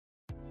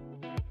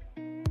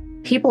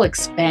people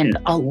expend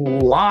a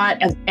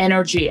lot of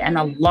energy and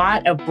a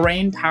lot of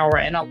brain power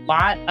and a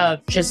lot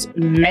of just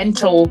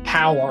mental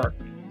power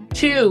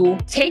to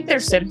take their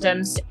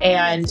symptoms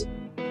and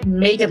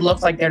make it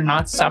look like they're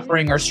not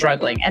suffering or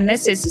struggling. And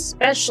this is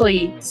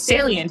especially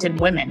salient in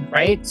women,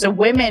 right? So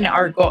women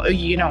are,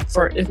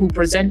 who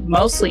present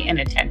mostly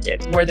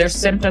inattentive, where their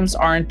symptoms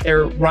aren't,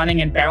 they're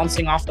running and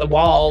bouncing off the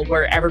wall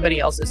where everybody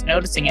else is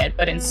noticing it,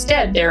 but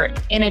instead they're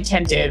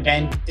inattentive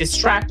and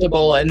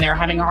distractible and they're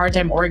having a hard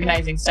time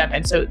organizing stuff.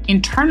 And so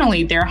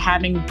internally they're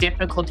having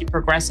difficulty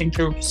progressing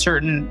through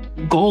certain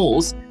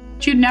goals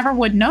that you never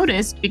would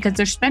notice because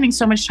they're spending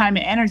so much time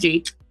and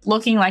energy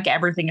looking like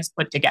everything is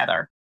put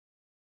together.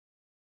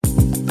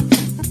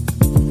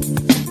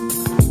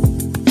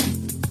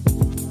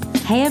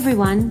 Hey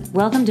everyone,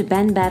 welcome to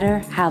Ben Better,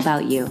 How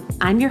About You?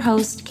 I'm your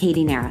host,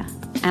 Katie Nara,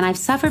 and I've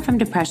suffered from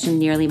depression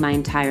nearly my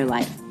entire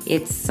life.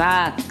 It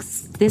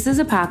sucks. This is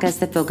a podcast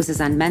that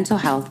focuses on mental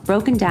health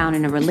broken down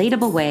in a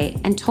relatable way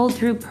and told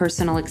through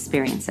personal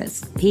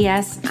experiences.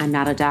 P.S. I'm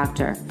not a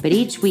doctor, but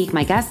each week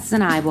my guests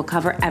and I will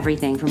cover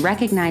everything from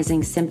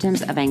recognizing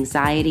symptoms of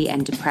anxiety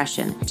and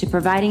depression to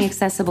providing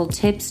accessible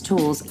tips,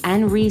 tools,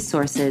 and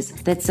resources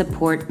that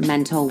support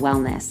mental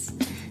wellness.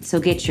 So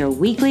get your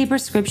weekly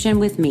prescription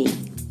with me.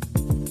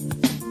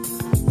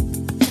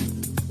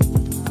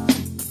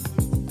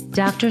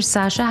 Dr.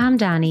 Sasha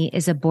Hamdani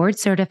is a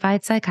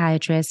board-certified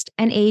psychiatrist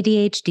and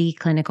ADHD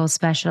clinical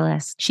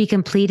specialist. She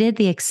completed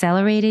the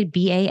accelerated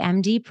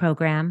BA-MD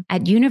program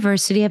at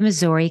University of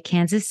Missouri,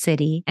 Kansas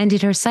City, and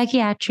did her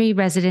psychiatry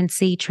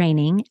residency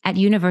training at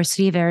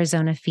University of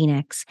Arizona,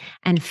 Phoenix,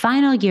 and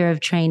final year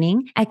of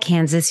training at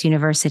Kansas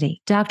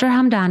University. Dr.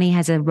 Hamdani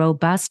has a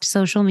robust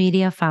social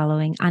media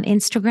following on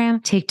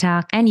Instagram,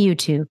 TikTok, and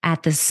YouTube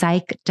at the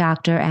Psych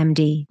Dr.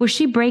 MD, where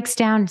she breaks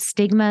down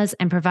stigmas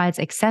and provides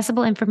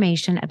accessible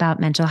information about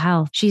mental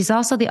health. She's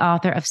also the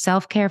author of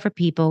Self-Care for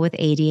People with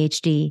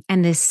ADHD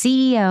and the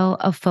CEO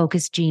of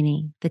Focus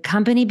Genie, the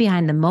company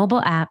behind the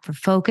mobile app for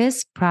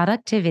focus,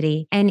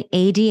 productivity, and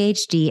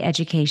ADHD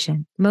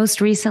education. Most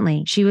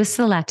recently, she was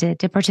selected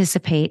to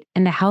participate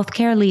in the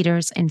Healthcare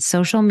Leaders in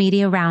Social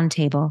Media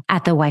Roundtable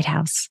at the White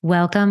House.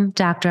 Welcome,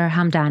 Dr.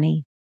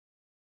 Hamdani.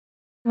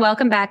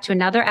 Welcome back to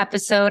another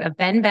episode of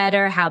Ben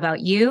Better, How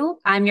About You?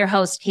 I'm your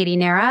host, Katie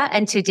Nara,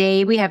 and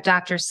today we have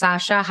Dr.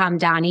 Sasha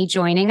Hamdani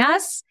joining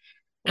us.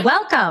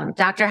 Welcome,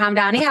 Dr.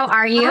 Hamdani. How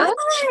are you?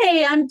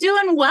 Hi, I'm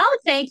doing well.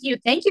 Thank you.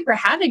 Thank you for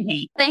having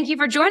me. Thank you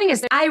for joining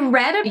us. I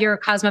read your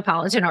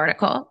Cosmopolitan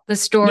article, the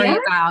story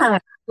about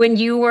when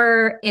you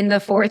were in the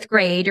fourth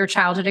grade, your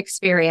childhood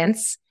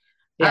experience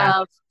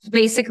of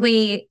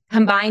basically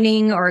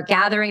combining or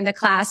gathering the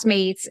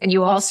classmates and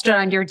you all stood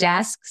on your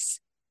desks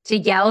to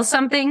yell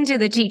something to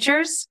the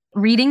teachers.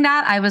 Reading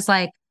that, I was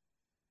like,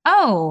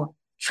 oh,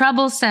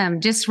 troublesome,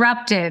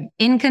 disruptive,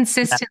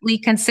 inconsistently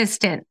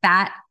consistent.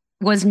 That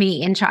was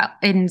me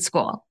in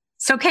school.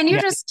 So can you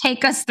just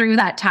take us through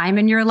that time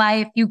in your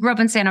life? You grew up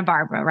in Santa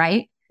Barbara,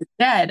 right?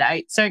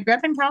 I grew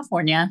up in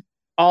California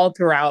all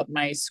throughout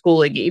my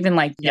schooling, even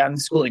like young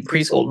schooling,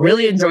 preschool.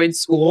 Really enjoyed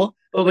school,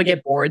 but would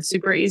get bored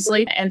super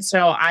easily. And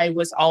so I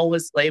was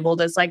always labeled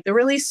as like the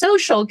really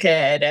social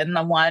kid and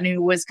the one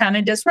who was kind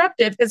of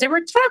disruptive because they were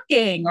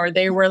talking or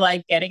they were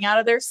like getting out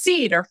of their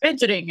seat or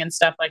fidgeting and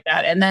stuff like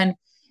that. And then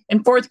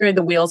in fourth grade,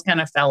 the wheels kind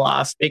of fell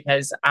off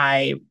because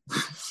I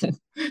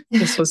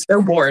just was so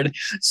bored,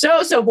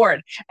 so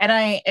bored.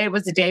 And it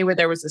was a day where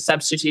there was a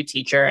substitute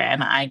teacher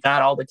and I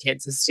got all the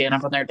kids to stand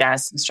up on their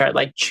desks and start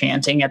like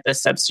chanting at the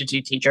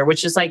substitute teacher,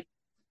 which is like,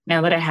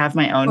 now that I have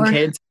my own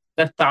kids,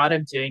 the thought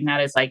of doing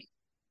that is like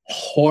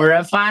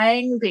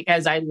horrifying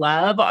because I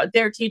love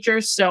their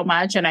teachers so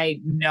much and I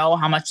know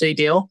how much they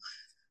do.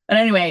 But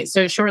anyway,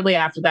 so shortly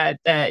after that,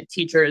 the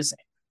teachers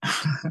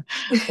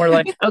we're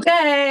like,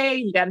 okay,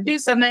 you got to do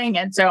something.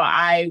 And so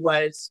I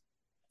was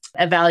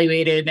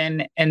evaluated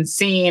and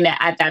seen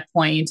at that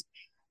point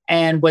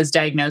and was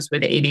diagnosed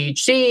with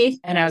ADHD.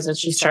 And I was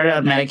actually started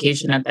on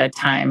medication at that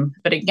time.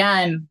 But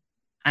again,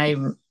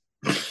 I'm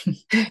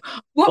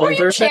what were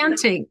you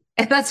chanting?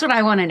 That's what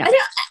I want to know.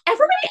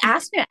 Everybody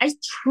asked me. I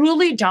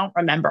truly don't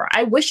remember.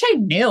 I wish I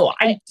knew.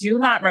 I do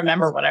not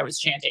remember what I was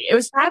chanting. It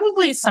was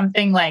probably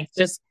something like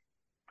just,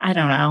 I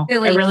don't know.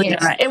 I really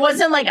don't know. It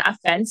wasn't like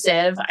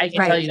offensive. I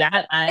can tell you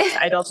that.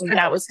 I don't think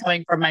that was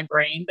coming from my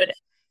brain, but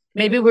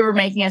maybe we were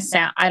making a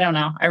sound. I don't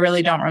know. I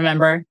really don't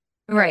remember.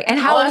 Right. And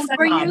how old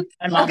were you?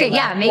 Okay.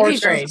 Yeah. Maybe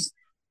fourth grade.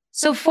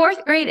 So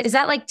fourth grade, is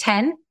that like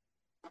 10?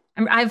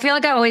 I feel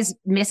like I always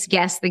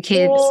misguess the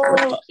kids.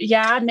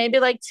 Yeah. Maybe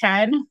like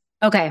 10.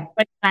 Okay.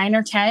 Like 9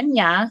 or 10.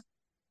 Yeah.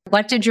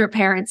 What did your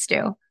parents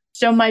do?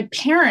 So my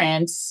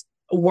parents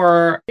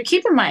were,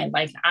 keep in mind,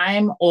 like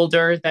I'm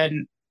older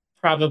than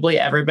probably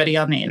everybody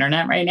on the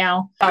internet right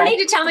now. You don't need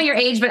to tell me your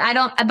age,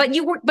 but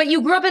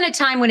you grew up in a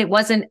time when it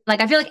wasn't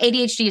like, I feel like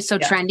ADHD is so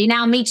trendy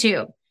now. Me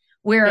too.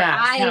 Where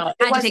I had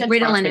to take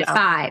Ritalin at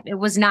 5. It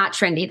was not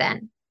trendy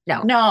then.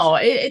 No,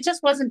 it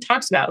just wasn't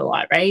talked about a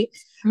lot. Right.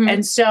 Mm-hmm.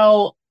 And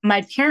so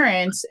my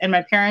parents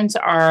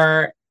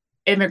are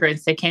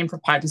immigrants. They came from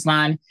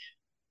Pakistan,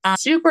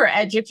 super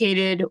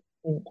educated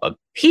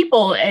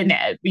people, and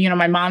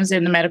my mom's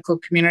in the medical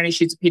community.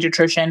 She's a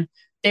pediatrician.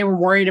 They were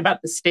worried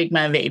about the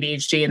stigma of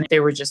ADHD, and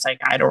they were just like,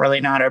 I don't really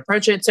know how to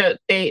approach it. So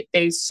they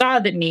saw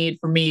the need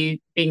for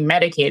me being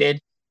medicated,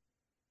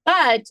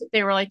 but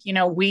they were like,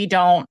 we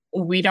don't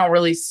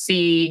really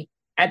see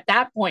at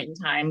that point in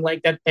time,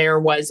 like that there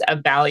was a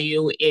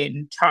value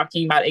in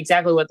talking about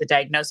exactly what the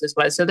diagnosis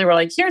was. So they were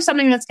like, here's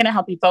something that's going to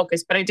help you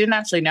focus. But I didn't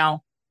actually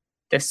know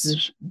this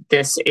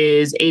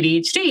is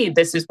ADHD.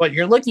 This is what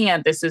you're looking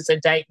at. This is a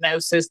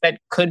diagnosis that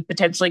could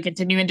potentially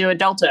continue into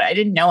adulthood. I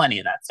didn't know any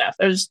of that stuff.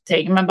 I was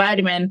taking my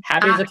vitamin,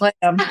 happy as a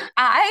clam.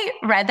 I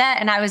read that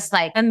and I was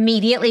like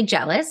immediately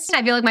jealous.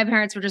 I feel like my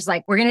parents were just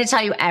like, we're going to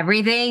tell you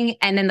everything.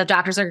 And then the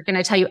doctors are going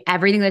to tell you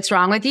everything that's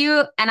wrong with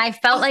you. And I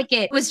felt like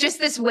it was just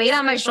this weight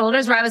on my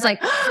shoulders where I was like,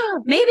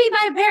 oh, maybe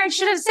my parents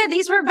should have said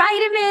these were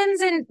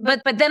vitamins. And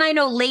but then I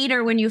know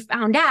later when you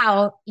found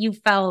out, you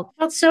felt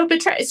so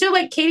betrayed. So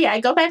like, Katie, I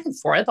go back and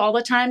forth all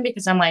the time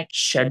because I'm like,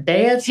 should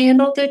they have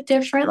handled it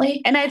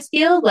differently? And I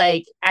feel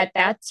like at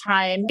that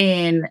time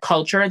in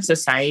culture and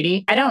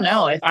society, I don't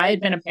know if I had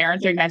been a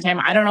parent during that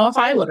time, I don't know if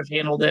I would have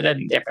handled it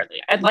any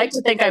differently. I'd like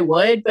to think I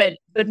would, but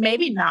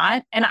maybe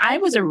not. And I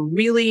was a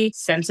really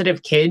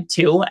sensitive kid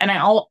too. And I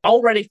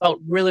already felt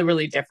really,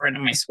 really different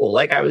in my school.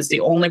 Like I was the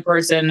only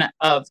person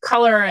of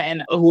color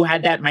and who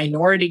had that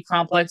minority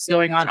complex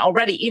going on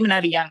already, even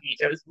at a young age.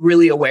 I was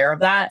really aware of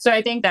that. So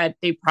I think that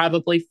they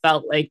probably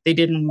felt like they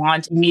didn't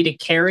want me to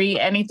carry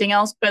anything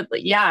else. But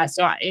yeah,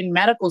 so in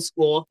medical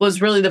school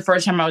was really the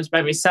first time I was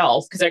by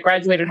myself because I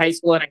graduated high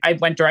school and I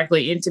went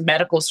directly into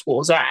medical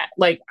school. So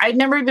I'd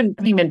never even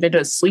been to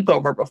a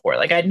sleepover before.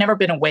 Like I'd never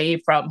been away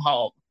from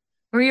home.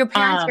 Were your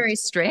parents very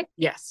strict?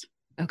 Yes.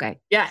 Okay.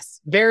 Yes.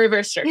 Very,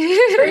 very strict.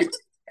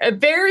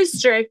 Very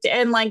strict.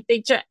 And like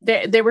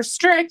they were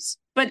strict,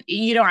 but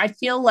I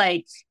feel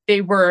like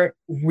they were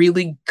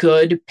really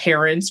good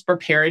parents for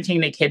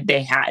parenting the kid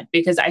they had,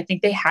 because I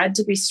think they had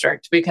to be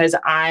strict because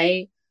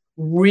I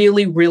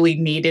really, really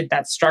needed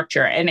that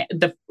structure. And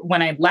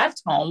when I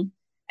left home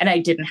and I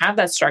didn't have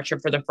that structure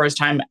for the first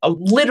time,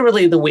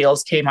 literally the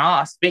wheels came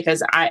off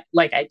because I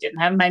didn't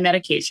have my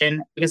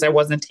medication because I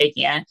wasn't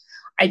taking it.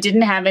 I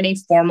didn't have any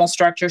formal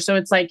structure. So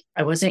it's like,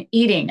 I wasn't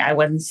eating, I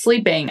wasn't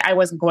sleeping, I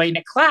wasn't going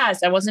to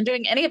class. I wasn't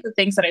doing any of the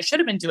things that I should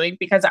have been doing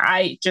because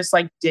I just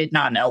did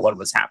not know what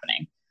was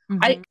happening.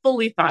 Mm-hmm. I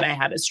fully thought I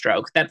had a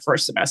stroke that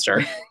first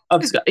semester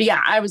of school.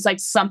 Yeah, I was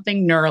like,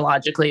 something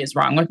neurologically is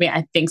wrong with me.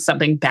 I think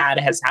something bad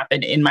has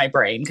happened in my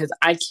brain because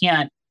I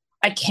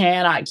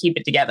cannot keep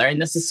it together.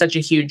 And this is such a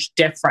huge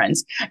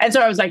difference. And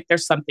so I was like,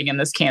 there's something in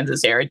this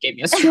Kansas air. It gave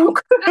me a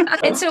stroke.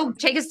 And so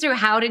take us through,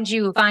 how did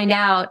you find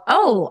out,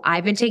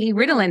 I've been taking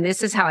Ritalin.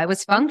 This is how I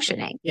was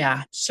functioning.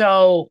 Yeah.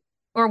 So.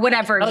 Or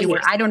whatever you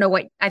were. I don't know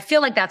what, I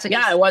feel like that's what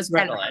it was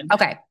Ritalin.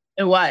 Okay.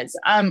 It was.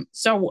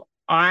 So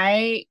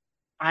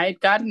I'd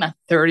gotten a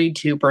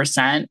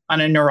 32%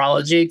 on a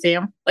neurology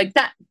exam. Like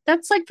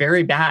that's like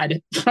very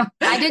bad.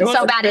 I did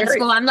so bad in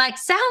school. I'm like,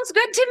 sounds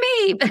good to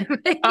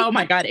me. Oh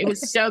my God. It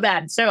was so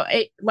bad. So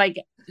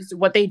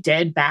what they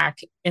did back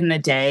in the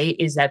day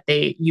is that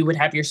you would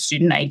have your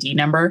student ID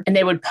number and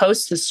they would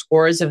post the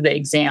scores of the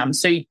exam.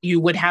 So you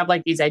would have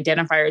like these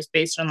identifiers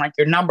based on like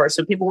your number.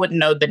 So people wouldn't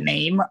know the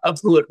name of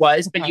who it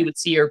was, but you would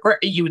see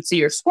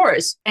your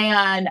scores.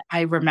 And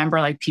I remember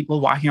like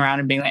people walking around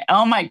and being like,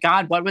 oh my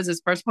God, what was this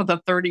person with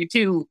a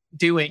 32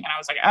 doing? And I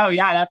was like, oh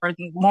yeah, that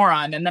person's a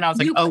moron. And then I was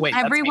like, oh wait.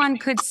 Everyone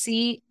could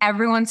see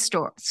everyone's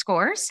scores?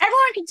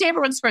 Everyone could see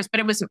everyone's scores, but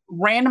it was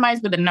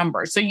randomized with a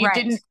number. So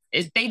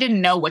they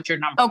didn't know what your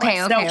number was.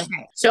 Okay.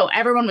 So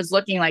everyone was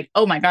looking like,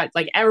 oh my God,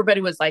 like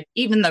everybody was like,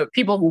 even the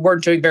people who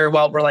weren't doing very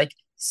well were like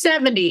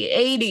 70,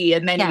 80.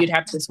 And then you'd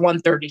have this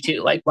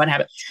 132, like what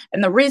happened?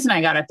 And the reason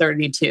I got a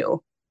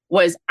 32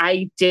 was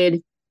I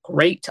did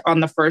great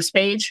on the first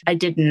page. I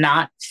did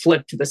not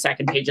flip to the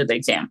second page of the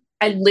exam.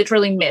 I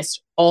literally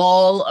missed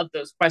all of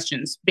those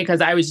questions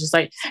because I was just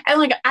like, and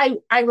like,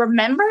 I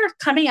remember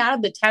coming out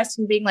of the test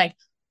and being like,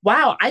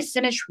 wow, I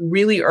finished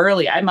really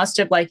early. I must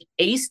have like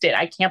aced it.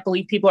 I can't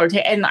believe people are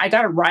taking, and I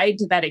got a ride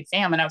to that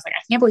exam and I was like,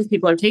 I can't believe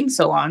people are taking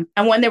so long.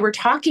 And when they were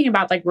talking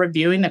about like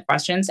reviewing the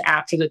questions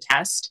after the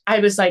test, I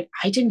was like,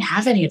 I didn't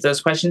have any of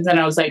those questions. And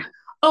I was like,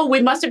 oh,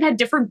 we must have had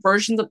different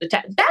versions of the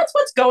test. That's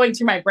what's going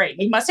through my brain.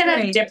 We must have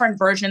had different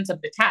versions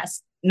of the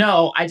test.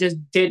 No, I just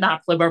did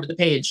not flip over the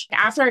page.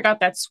 After I got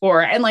that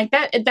score, and like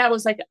that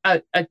was like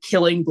a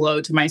killing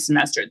blow to my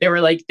semester. They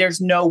were like,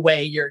 there's no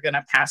way you're going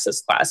to pass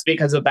this class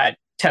because of that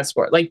test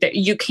score. Like that,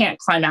 you can't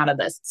climb out of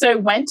this. So I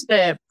went to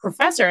the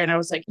professor and I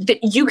was like,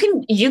 you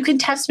can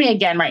test me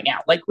again right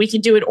now. Like we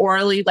can do it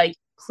orally. Like,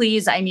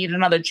 please, I need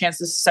another chance.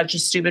 This is such a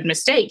stupid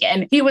mistake.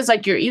 And he was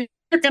like, you're either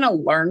going to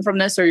learn from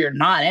this or you're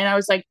not. And I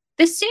was like,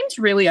 this seems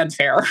really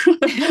unfair.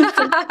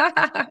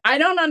 I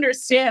don't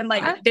understand.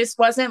 Like, this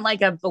wasn't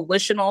like a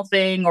volitional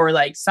thing or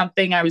like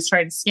something I was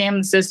trying to scam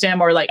the system,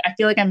 or like, I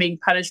feel like I'm being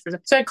punished for.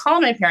 So I call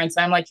my parents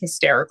and I'm like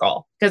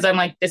hysterical because I'm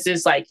like, this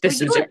is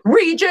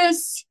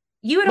egregious.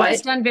 You had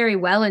always done very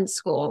well in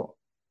school.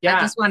 Yeah.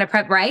 I just want to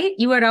prep, right?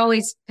 You had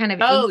always kind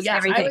of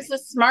everything. I was a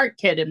smart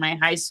kid in my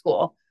high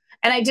school.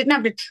 And I didn't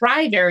have to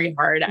try very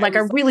hard. Like I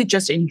really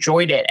just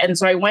enjoyed it. And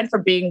so I went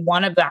from being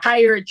one of the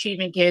higher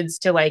achieving kids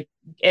to like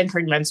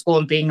entering med school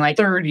and being like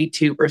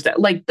 32%,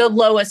 like the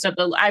lowest of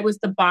the, I was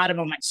the bottom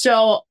of my,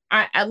 so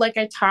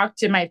I talked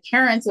to my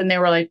parents and they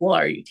were like, well,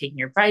 are you taking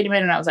your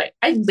vitamin? And I was like,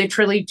 I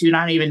literally do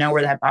not even know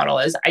where that bottle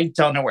is. I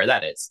don't know where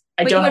that is.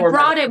 I don't know where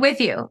brought it with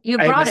you. You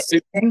brought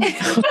it.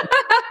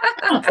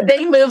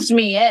 They moved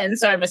me in.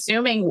 So I'm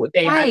assuming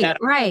they had that.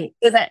 Right.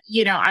 So that,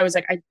 I was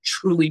like, I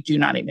truly do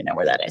not even know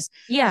where that is.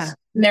 Yeah.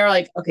 And they were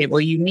like, okay,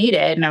 well, you need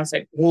it. And I was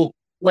like, well,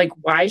 like,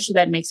 why should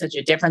that make such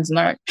a difference? And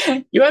they're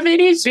like, you have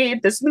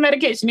ADHD. This is the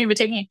medication you've been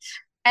taking.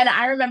 And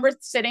I remember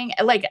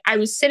I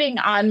was sitting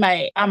on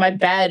my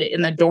bed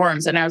in the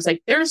dorms and I was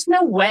like, there's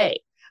no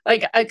way.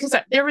 Like, because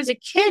there was a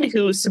kid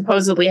who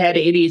supposedly had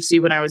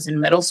ADHD when I was in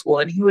middle school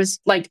and he was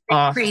like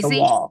off crazy. The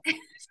wall.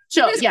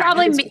 So it's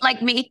probably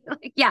like me.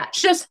 Yeah.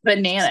 Just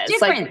bananas. It's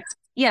different.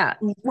 Like,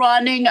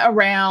 running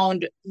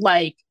around,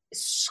 like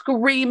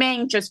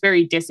screaming, just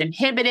very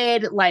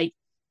disinhibited. Like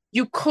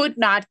you could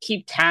not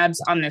keep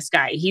tabs on this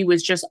guy. He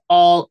was just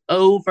all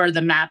over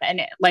the map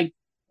and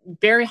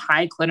very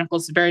high clinical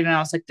severity. And I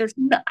was like,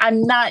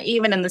 I'm not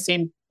even in the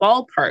same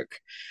ballpark.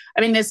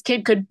 I mean, this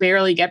kid could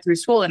barely get through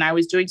school and I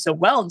was doing so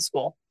well in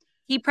school.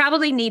 He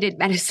probably needed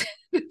medicine.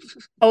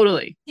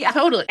 Totally. Yeah,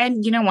 totally.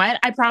 And you know what?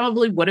 I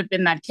probably would have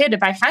been that kid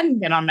if I hadn't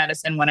been on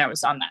medicine when I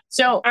was on that.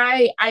 So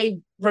I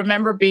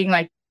remember being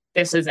like,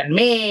 this isn't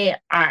me.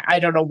 I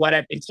don't know what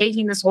I've been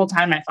taking this whole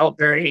time. I felt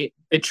very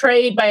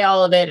betrayed by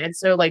all of it. And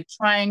so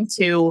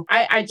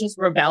I just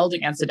rebelled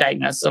against the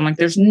diagnosis. I'm like,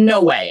 there's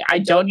no way. I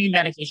don't need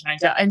medication.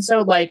 And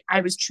so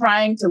I was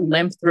trying to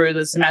limp through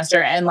the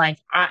semester and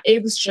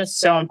it was just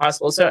so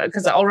impossible. So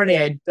because already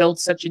I had built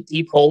such a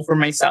deep hole for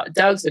myself,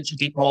 dug such a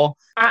deep hole.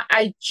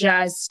 I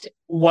just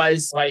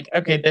was like,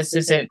 okay, this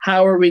isn't,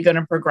 how are we going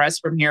to progress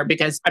from here?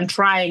 Because I'm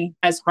trying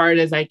as hard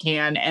as I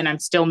can and I'm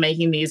still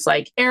making these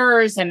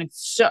errors. And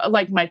it's so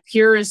my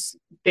peers,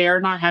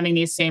 they're not having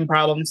these same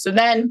problems. So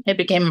then it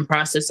became a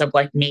process of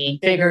me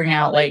figuring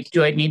out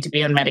do I need to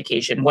be on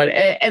medication?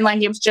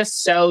 It was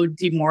just so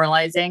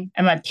demoralizing.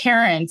 And my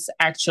parents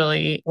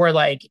actually were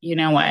like, you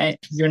know what?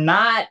 You're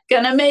not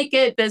going to make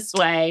it this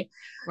way.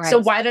 Right. So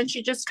why don't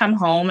you just come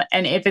home?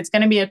 And if it's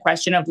going to be a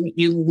question of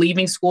you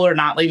leaving school or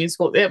not leaving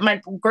school, my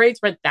grades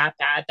were that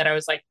bad that I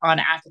was on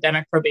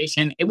academic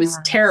probation. It was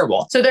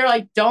terrible. So they're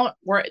like, don't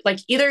worry.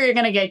 Either you're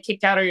going to get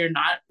kicked out or you're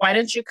not. Why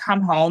don't you come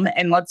home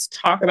and let's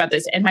talk about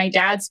this? And my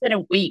dad spent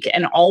a week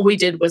and all we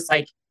did was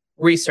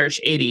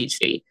research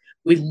ADHD.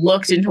 We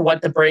looked into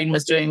what the brain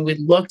was doing. We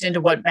looked into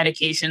what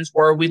medications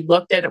were. We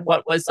looked at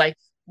what was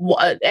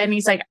and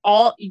he's like,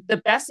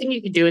 the best thing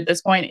you can do at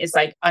this point is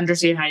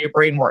understand how your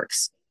brain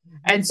works.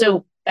 And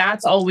so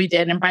that's all we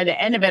did. And by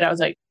the end of it, I was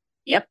like,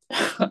 yep,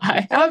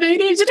 I have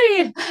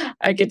ADHD.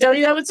 I can tell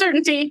you that with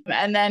certainty.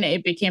 And then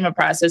it became a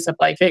process of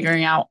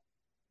figuring out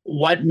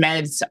what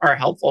meds are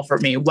helpful for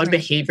me, what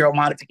behavioral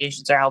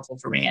modifications are helpful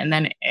for me. And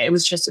then it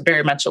was just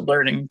very much a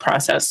learning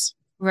process.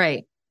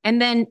 Right.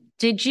 And then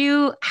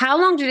how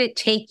long did it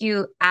take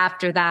you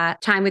after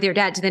that time with your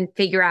dad to then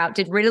figure out,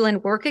 did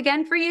Ritalin work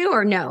again for you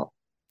or no?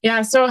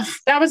 Yeah, so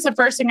that was the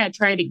first thing I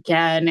tried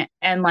again.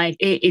 And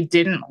it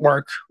didn't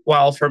work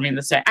well for me.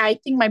 I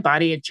think my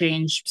body had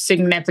changed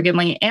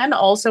significantly. And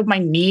also my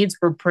needs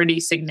were pretty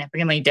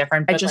significantly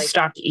different. I just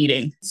stopped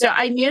eating. So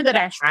I knew that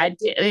I had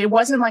to, it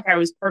wasn't I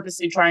was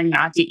purposely trying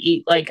not to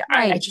eat.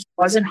 I just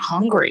wasn't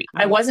hungry.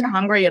 I wasn't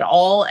hungry at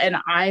all. And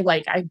I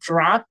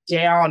dropped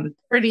down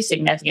pretty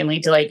significantly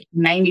to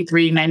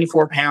 93,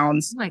 94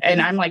 pounds.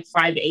 And I'm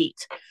 5'8".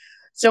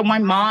 So my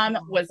mom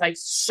was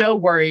so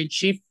worried.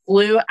 She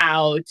flew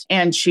out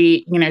and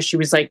she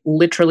was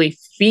literally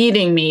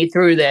feeding me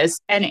through this.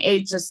 And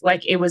it just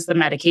it was the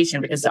medication,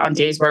 because on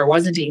days where I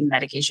wasn't taking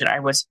medication, I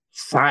was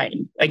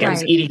fine. I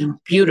was eating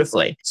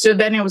beautifully. So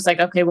then it was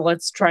okay, well,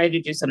 let's try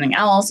to do something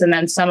else. And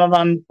then some of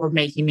them were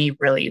making me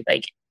really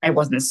I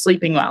wasn't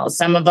sleeping well.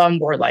 Some of them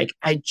were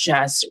I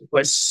just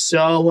was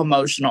so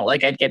emotional.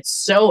 I'd get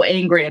so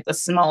angry at the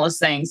smallest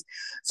things.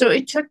 So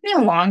it took me a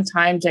long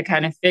time to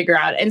kind of figure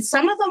out. And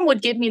some of them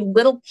would give me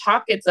little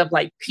pockets of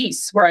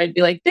peace where I'd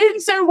be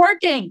things are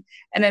working.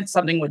 And then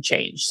something would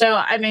change. So,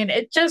 I mean,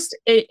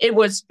 it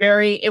was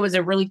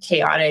a really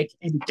chaotic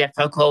and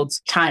difficult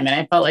time. And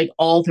I felt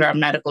all throughout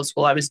medical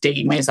school, I was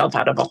digging myself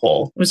out of a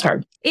hole. It was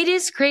hard. It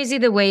is crazy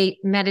the way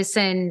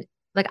medicine,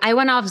 I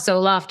went off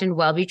Zoloft and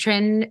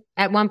Wellbutrin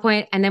at one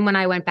point, and then when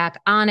I went back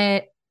on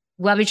it,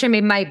 Wellbutrin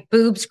made my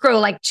boobs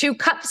grow 2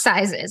 cup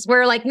sizes,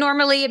 where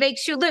normally it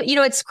makes you look,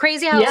 it's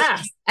crazy how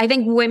I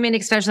think women,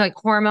 especially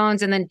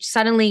hormones, and then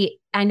suddenly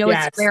I know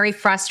it's very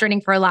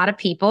frustrating for a lot of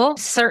people.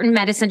 Certain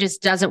medicine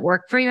just doesn't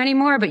work for you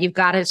anymore, but you've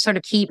got to sort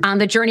of keep on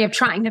the journey of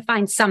trying to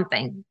find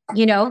something,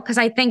 because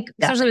I think,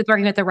 especially with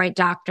working with the right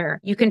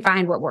doctor, you can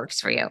find what works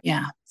for you.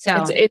 Yeah.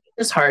 So it's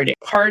just hard.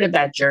 Part of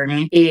that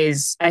journey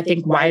is, I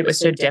think why it was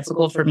so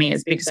difficult for me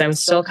is because I was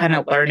still kind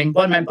of learning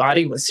what my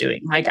body was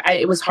doing.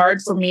 It was hard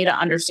for me to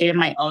understand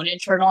my own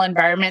internal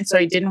environment. So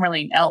I didn't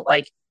really know,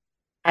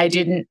 I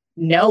didn't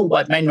know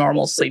what my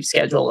normal sleep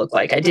schedule looked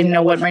like. I didn't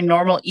know what my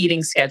normal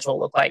eating schedule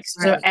looked like.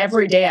 So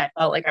every day I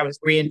felt like I was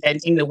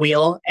reinventing the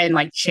wheel and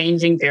like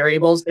changing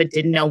variables, but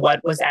didn't know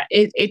what was at.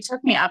 It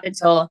took me up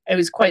until I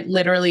was quite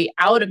literally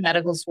out of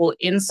medical school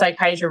in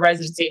psychiatry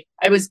residency.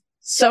 I was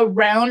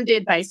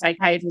surrounded by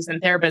psychiatrists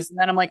and therapists. And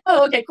then I'm like,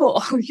 oh, okay,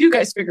 cool. You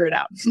guys figure it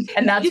out.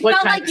 And that's you what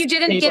felt like you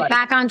didn't get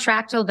back on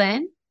track till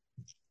then?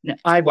 No,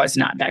 I was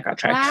not back on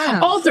track. Wow.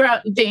 All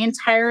throughout the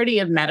entirety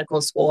of medical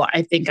school,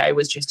 I think I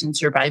was just in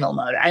survival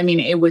mode. I mean,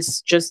 it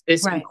was just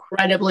this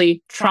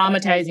incredibly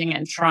traumatizing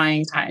and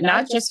trying time,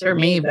 not just for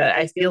me, but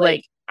I feel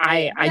like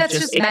I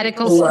just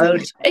medical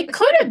exploded. It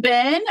could have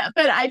been,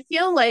 but I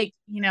feel like,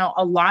 you know,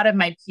 a lot of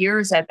my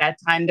peers at that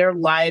time, their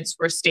lives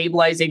were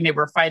stabilizing. They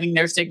were finding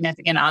their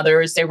significant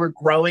others. They were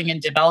growing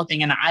and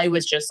developing. And I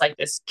was just like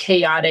this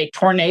chaotic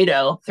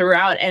tornado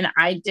throughout. And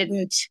I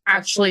didn't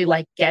actually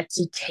like get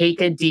to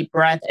take a deep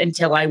breath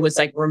until I was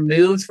like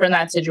removed from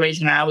that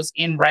situation. I was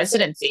in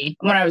residency.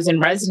 When I was in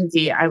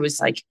residency, I was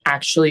like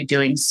actually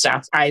doing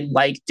stuff I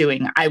liked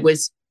doing.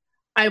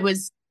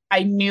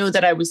 I knew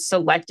that I was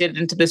selected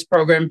into this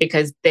program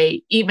because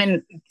they,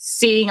 even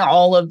seeing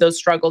all of those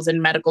struggles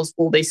in medical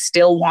school, they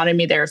still wanted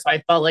me there. So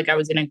I felt like I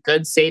was in a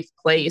good, safe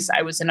place.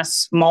 I was in a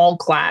small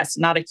class,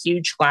 not a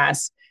huge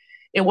class.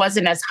 It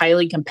wasn't as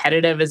highly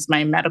competitive as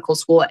my medical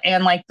school.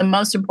 And like the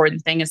most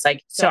important thing is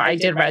like, so I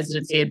did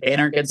residency at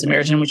Banner Good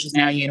Samaritan, which is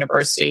now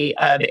University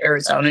of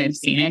Arizona in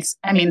Phoenix.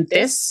 I mean,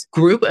 this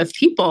group of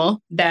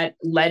people that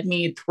led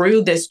me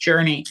through this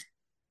journey,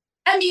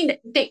 I mean,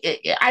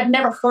 I've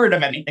never heard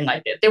of anything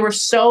like this. They were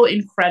so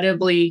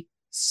incredibly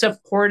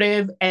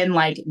supportive and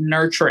like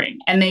nurturing.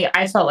 And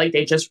I felt like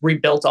they just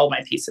rebuilt all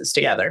my pieces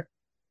together.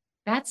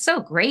 That's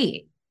so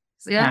great.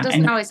 So that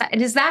doesn't always happen.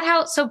 And is that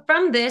how, so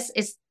from this,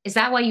 is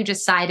that why you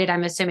decided,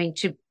 I'm assuming,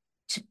 to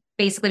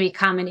basically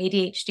become an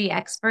ADHD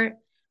expert?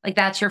 Like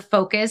that's your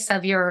focus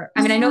of your,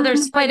 I mean, I know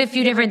there's quite a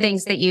few different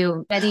things that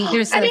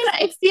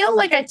I feel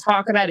like I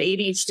talk about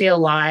ADHD a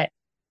lot.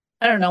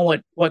 I don't know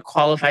what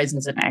qualifies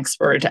as an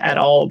expert at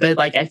all, but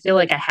like, I feel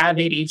like I have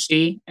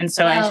ADHD. And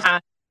so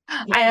I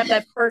have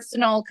that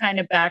personal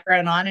kind of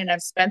background on, and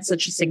I've spent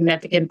such a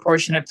significant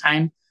portion of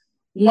time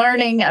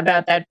learning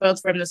about that,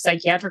 both from the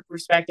psychiatric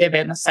perspective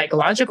and the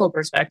psychological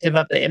perspective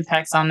of the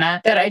impacts on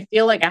that I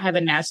feel like I have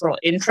a natural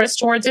interest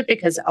towards it,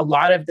 because a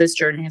lot of this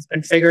journey has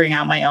been figuring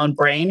out my own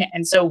brain.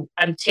 And so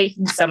I'm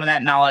taking some of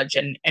that knowledge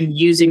and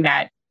using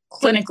that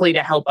clinically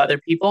to help other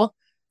people.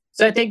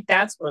 So I think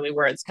that's really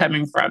where it's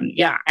coming from.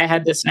 Yeah, I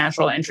had this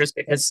natural interest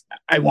because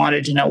I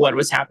wanted to know what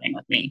was happening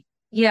with me.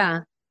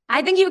 Yeah.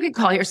 I think you could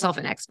call yourself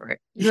an expert.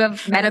 You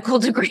have medical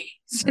degrees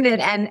in it.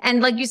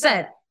 And like you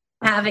said,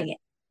 having it.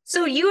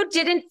 So you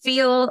didn't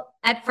feel,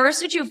 at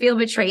first, did you feel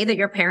betrayed that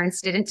your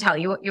parents didn't tell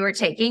you what you were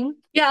taking?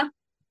 Yeah,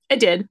 I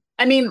did.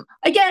 I mean,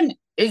 again,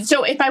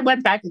 so if I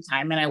went back in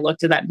time and I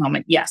looked at that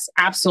moment, yes,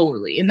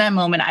 absolutely. In that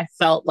moment, I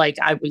felt like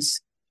I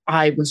was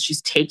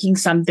just taking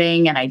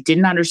something and I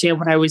didn't understand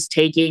what I was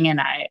taking.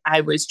 And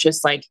I was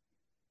just like,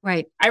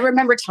 right. I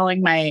remember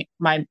telling my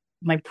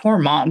poor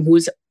mom, who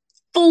was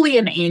fully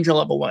an angel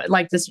of a woman.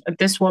 Like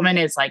this woman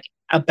is like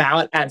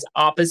about as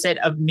opposite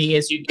of me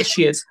as you.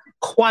 She is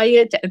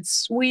quiet and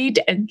sweet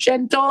and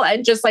gentle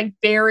and just like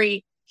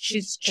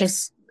she's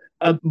just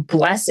a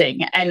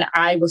blessing. And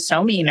I was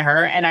so mean to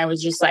her. And I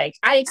was just like,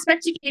 I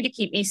expected you to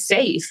keep me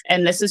safe.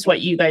 And this is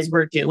what you guys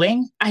were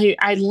doing.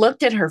 I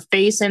looked at her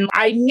face and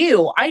I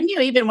knew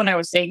even when I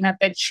was saying that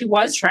she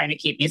was trying to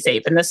keep me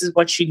safe. And this is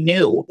what she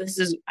knew. This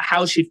is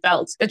how she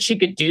felt that she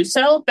could do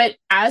so. But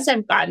as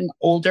I've gotten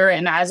older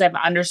and as I've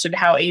understood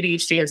how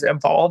ADHD has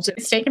evolved,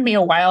 it's taken me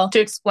a while to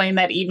explain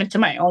that even to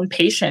my own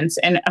patients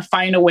and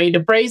find a way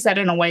to phrase that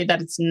in a way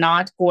that it's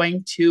not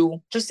going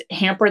to just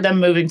hamper them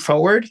moving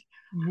forward.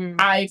 Mm-hmm.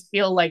 I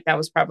feel like that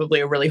was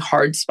probably a really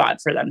hard spot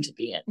for them to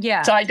be in.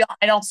 Yeah. So I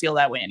don't feel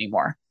that way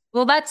anymore.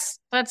 Well, that's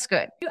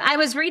good. I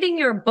was reading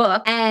your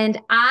book and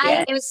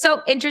it was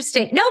so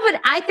interesting. No,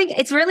 but I think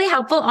it's really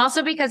helpful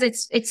also because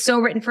it's so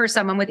written for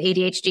someone with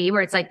ADHD,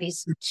 where it's like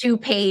these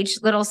 2-page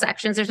little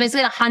sections. There's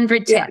basically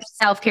 100 tips,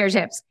 self-care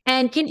tips.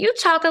 And can you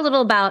talk a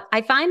little about,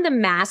 I find the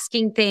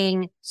masking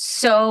thing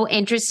so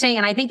interesting.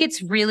 And I think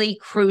it's really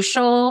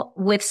crucial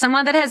with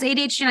someone that has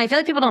ADHD. And I feel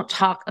like people don't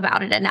talk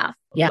about it enough.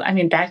 Yeah. I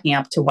mean, backing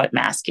up to what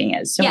masking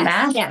is. So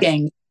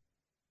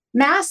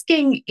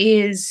masking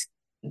is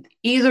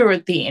either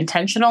the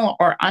intentional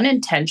or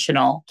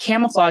unintentional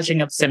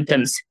camouflaging of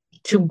symptoms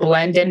to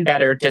blend in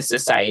better to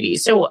society.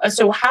 So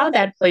how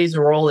that plays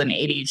a role in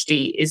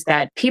ADHD is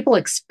that people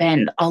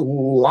expend a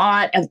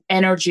lot of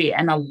energy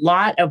and a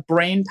lot of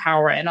brain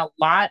power and a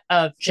lot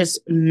of just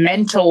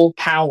mental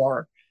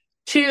power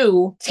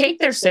to take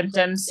their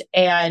symptoms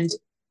and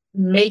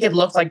make it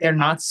look like they're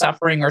not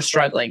suffering or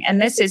struggling. And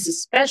this is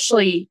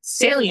especially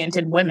salient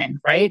in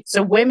women, right?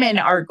 So women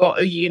are,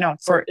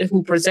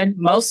 who present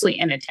mostly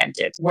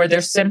inattentive, where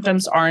their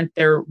symptoms aren't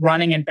they're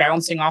running and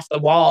bouncing off the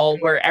wall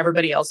where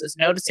everybody else is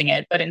noticing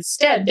it, but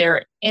instead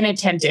they're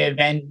inattentive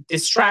and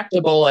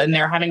distractible, and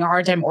they're having a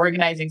hard time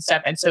organizing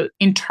stuff. And so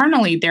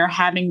internally, they're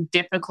having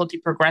difficulty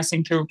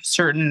progressing through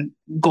certain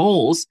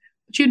goals,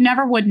 which you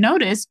never would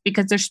notice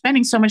because they're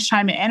spending so much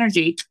time and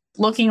energy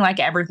looking like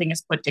everything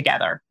is put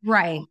together.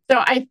 Right. So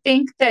I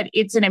think that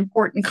it's an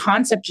important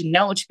concept to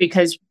note,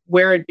 because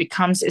where it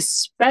becomes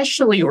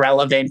especially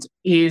relevant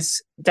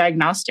is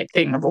diagnostic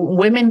thing.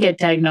 Women get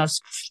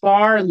diagnosed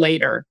far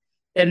later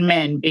than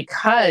men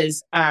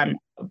because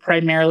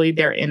primarily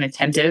they're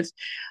inattentive.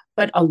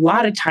 But a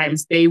lot of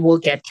times they will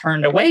get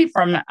turned away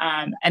from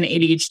an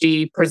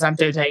ADHD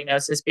presumptive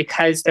diagnosis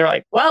because they're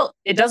like, well,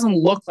 it doesn't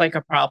look like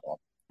a problem.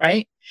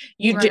 Right?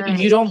 You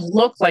don't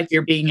look like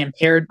you're being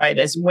impaired by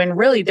this, when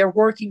really they're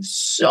working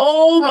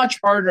so much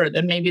harder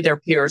than maybe their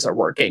peers are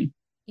working.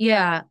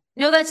 Yeah.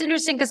 No, that's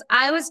interesting, because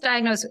I was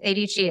diagnosed with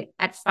ADHD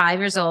at 5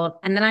 years old.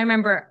 And then I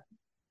remember,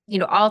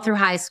 all through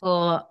high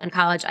school and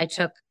college, I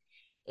took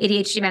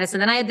ADHD medicine.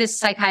 Then I had this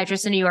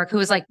psychiatrist in New York who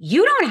was like,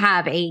 you don't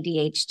have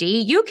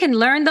ADHD. You can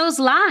learn those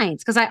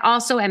lines. Because I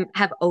also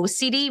have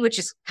OCD, which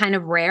is kind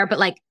of rare, but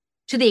like,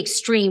 to the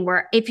extreme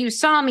where if you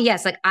saw me,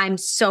 yes, like I'm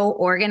so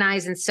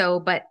organized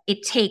but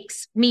it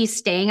takes me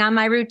staying on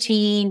my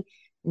routine,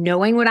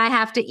 knowing what I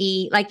have to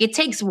eat. Like it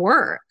takes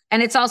work,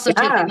 and it's also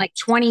taken like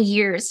 20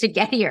 years to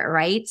get here.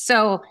 Right.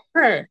 So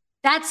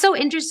that's so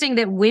interesting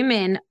that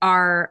women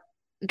are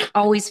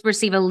always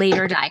receive a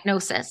later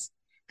diagnosis,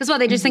 because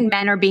they just think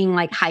men are being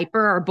like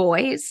hyper, or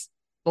boys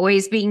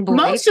being boys.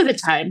 Most of the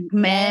time,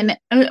 men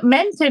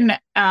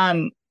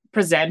can,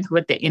 present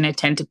with the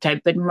inattentive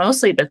type, but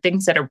mostly the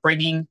things that are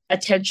bringing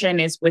attention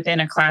is within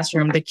a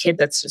classroom, the kid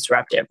that's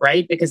disruptive,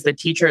 right? Because the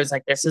teacher is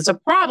like, this is a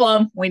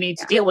problem. We need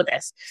to deal with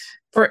this.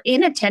 For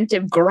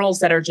inattentive girls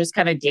that are just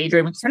kind of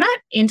daydreaming, they're not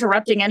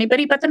interrupting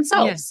anybody but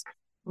themselves. Yes.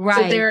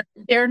 Right. So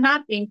they're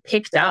not being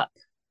picked up.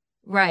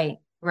 Right.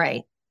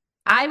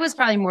 I was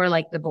probably more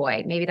like the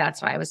boy. Maybe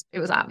that's why it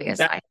was obvious.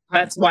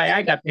 That's why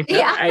I got picked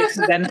up. I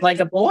presented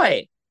like a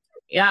boy.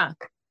 Yeah.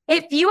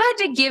 If you had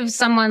to give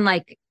someone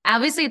like,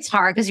 obviously it's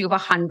hard because you have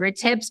 100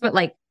 tips, but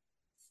like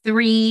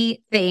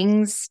 3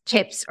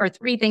 tips or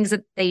 3 things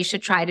that they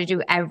should try to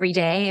do every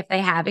day if they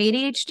have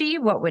ADHD,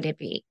 what would it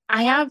be?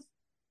 I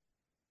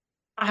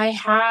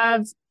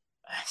have,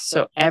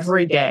 so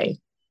every day.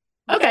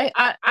 Okay.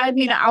 I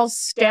mean, I'll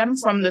stem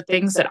from the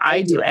things that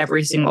I do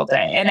every single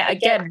day. And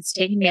again, it's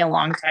taken me a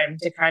long time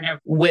to kind of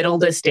whittle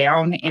this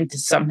down into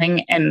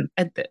something. And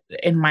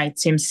it might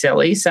seem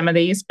silly, some of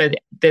these, but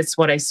this is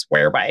what I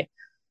swear by.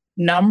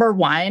 Number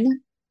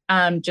 1,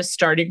 just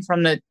starting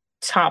from the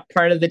top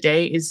part of the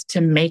day, is to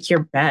make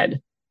your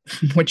bed,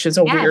 which is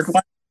a weird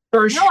one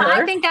for sure.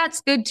 I think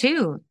that's good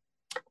too.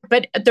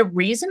 But the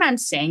reason I'm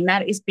saying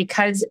that is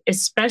because,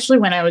 especially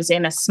when I was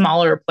in a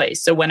smaller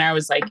place, so when I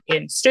was like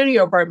in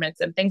studio apartments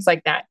and things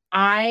like that,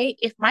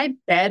 if my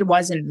bed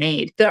wasn't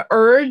made, the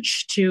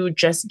urge to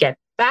just get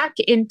back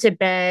into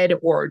bed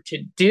or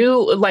to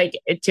do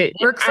to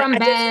work from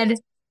bed.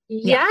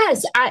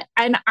 Yes.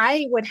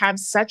 I would have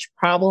such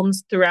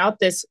problems throughout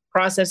this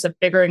process of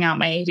figuring out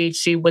my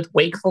ADHD with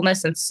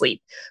wakefulness and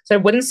sleep. So I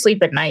wouldn't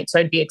sleep at night. So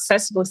I'd be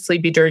excessively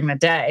sleepy during the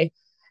day.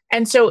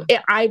 And so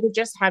I would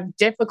just have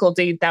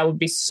difficulty. That would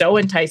be so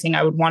enticing.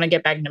 I would want to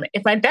get back into it.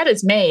 If my bed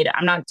is made,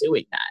 I'm not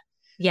doing that.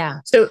 Yeah.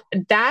 So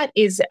that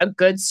is a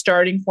good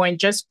starting point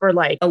just for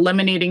like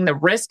eliminating the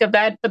risk of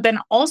that. But then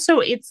also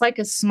it's like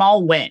a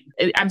small win.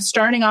 I'm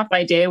starting off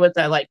my day with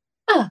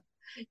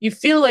you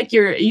feel like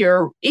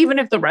you're, even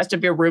if the rest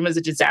of your room is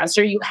a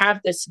disaster, you have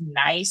this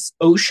nice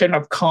ocean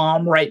of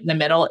calm right in the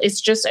middle.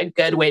 It's just a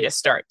good way to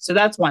start. So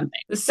that's one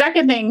thing. The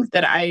second thing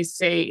that I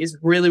say is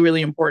really,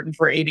 really important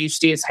for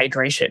ADHD is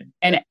hydration.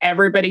 And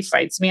everybody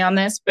fights me on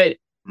this, but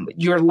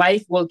your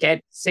life will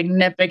get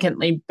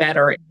significantly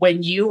better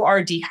when you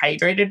are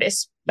dehydrated,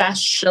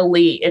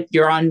 especially if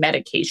you're on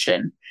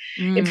medication.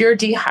 If you're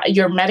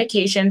your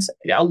medications,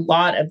 a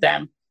lot of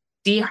them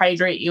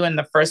dehydrate you in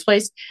the first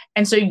place.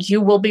 And so you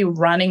will be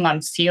running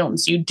on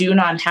fumes. You do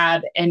not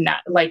have,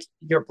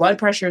 your blood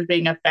pressure is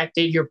being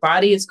affected. Your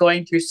body is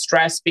going through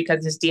stress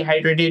because it's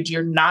dehydrated.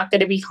 You're not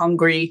going to be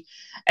hungry.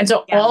 And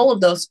so all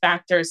of those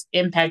factors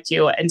impact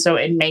you. And so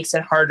it makes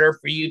it harder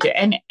for you to,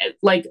 and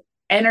like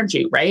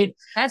energy, right?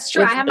 That's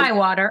true. I have my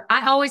water.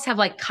 I always have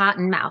like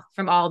cotton mouth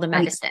from all the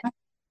medicine.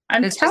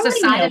 It's just a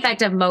side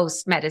effect of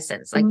most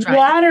medicines. Like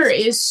water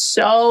is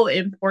so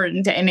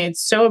important, and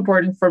it's so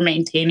important for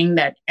maintaining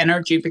that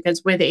energy,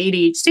 because with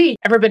ADHD,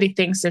 everybody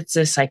thinks it's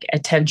this like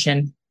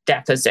attention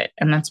deficit.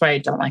 And that's why I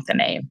don't like the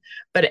name,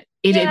 but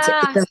it's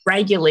a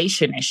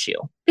regulation issue,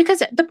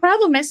 because the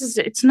problem is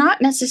it's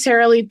not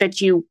necessarily that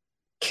you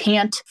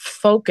can't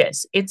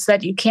focus. It's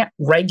that you can't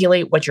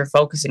regulate what you're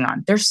focusing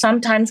on. There's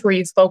sometimes where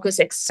you focus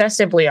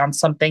excessively on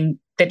something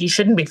that you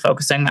shouldn't be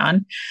focusing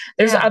on.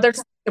 There's other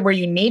where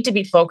you need to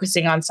be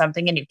focusing on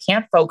something and you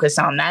can't focus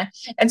on that.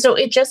 And so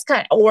it just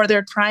or there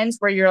are times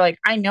where you're like,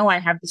 I know I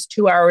have this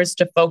 2 hours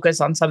to focus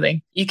on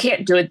something. You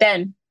can't do it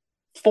then.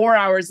 4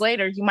 hours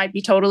later, you might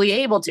be totally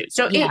able to.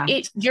 So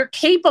you're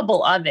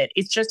capable of it.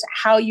 It's just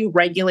how you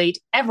regulate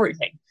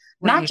everything,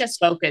 not just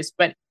focus,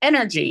 but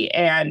energy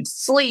and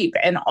sleep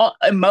and all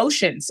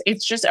emotions.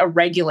 It's just a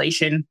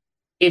regulation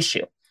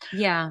issue.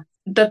 Yeah.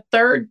 The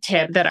third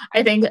tip that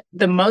I think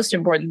the most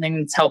important thing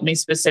that's helped me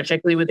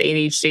specifically with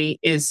ADHD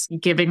is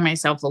giving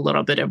myself a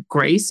little bit of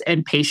grace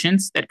and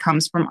patience that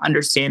comes from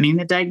understanding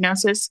the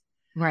diagnosis.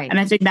 Right. And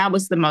I think that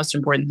was the most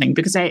important thing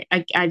because I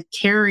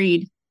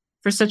carried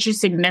for such a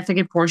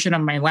significant portion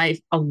of my life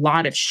a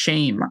lot of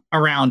shame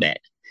around it.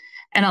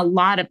 And a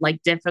lot of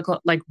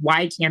difficult,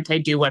 why can't I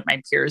do what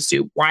my peers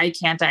do? Why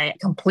can't I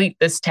complete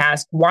this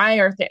task? Why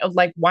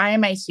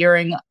am I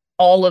hearing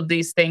all of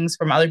these things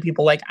from other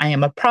people? Like, I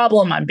am a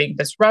problem. I'm being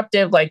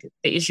disruptive. Like,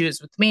 the issue is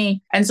with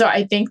me. And so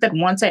I think that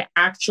once I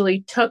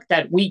actually took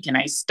that week and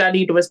I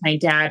studied with my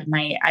dad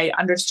and I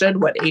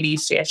understood what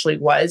ADHD actually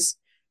was,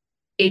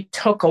 it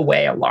took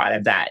away a lot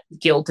of that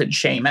guilt and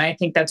shame. And I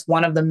think that's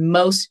one of the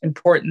most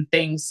important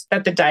things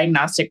that the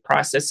diagnostic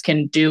process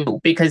can do,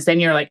 because then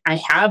you're like,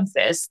 I have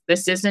this.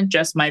 This isn't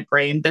just my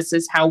brain. This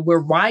is how we're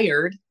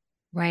wired.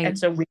 Right. And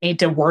so we need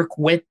to work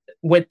with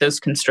those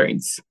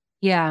constraints.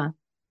 Yeah.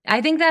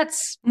 I think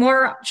that's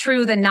more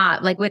true than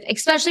not,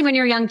 especially when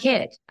you're a young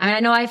kid. I mean, I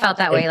know I felt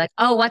that way,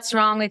 oh, what's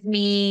wrong with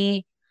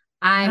me?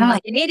 I'm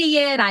like an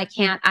idiot. I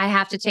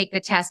have to take the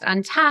test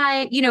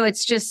untied.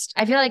 It's just,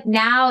 I feel like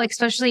now,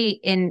 especially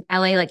in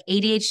LA, like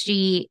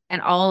ADHD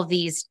and all of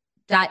these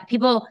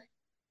people,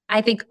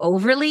 I think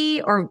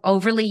overly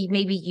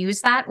maybe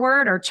use that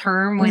word or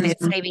term when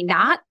it's maybe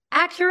not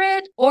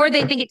accurate, or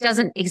they think it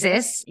doesn't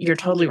exist. You're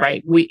totally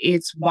right.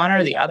 It's one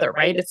or the other,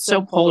 right? It's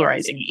so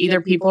polarizing.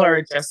 Either people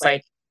are just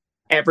like,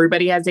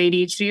 everybody has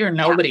ADHD or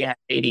nobody has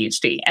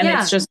ADHD. And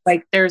it's just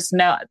like, there's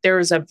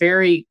a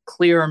very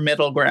clear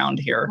middle ground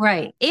here.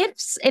 Right. If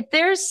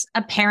there's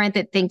a parent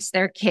that thinks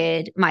their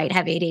kid might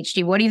have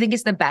ADHD, what do you think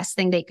is the best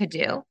thing they could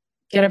do?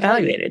 Get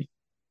evaluated.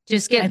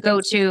 Just that's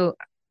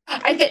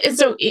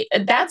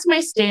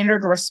my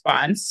standard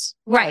response.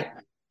 Right.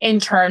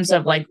 In terms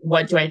of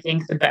what do I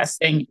think the best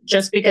thing,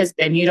 just because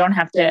then you don't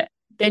have to,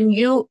 then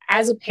you,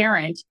 as a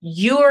parent,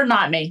 you're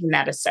not making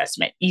that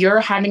assessment.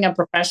 You're having a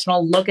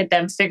professional look at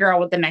them, figure out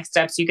what the next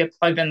steps, you get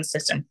plugged in the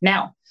system.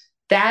 Now,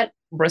 that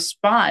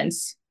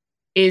response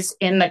is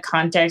in the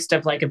context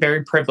of a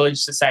very privileged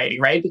society,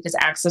 right? Because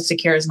access to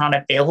care is not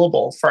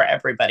available for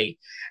everybody.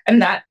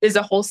 And that is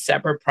a whole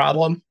separate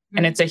problem.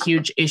 And it's a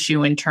huge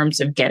issue in terms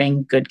of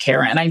getting good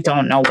care. And I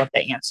don't know what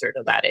the answer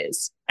to that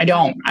is. I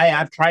don't.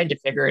 I've tried to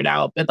figure it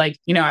out. But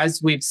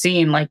as we've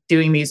seen,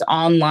 doing these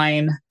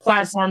online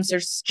platforms,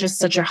 there's just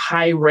such a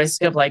high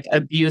risk of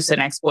abuse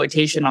and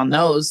exploitation on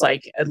those,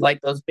 like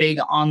those big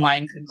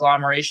online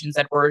conglomerations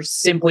that were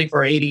simply for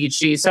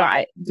ADHD. So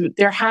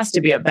there has to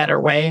be a better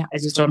way. I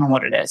just don't know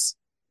what it is.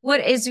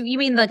 You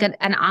mean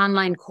an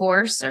online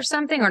course or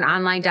something, or an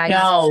online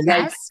diagnostic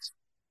test?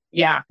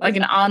 Yeah,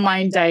 an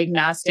online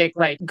diagnostic,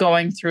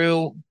 going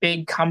through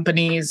big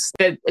companies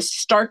that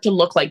start to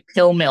look like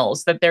pill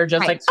mills, that they're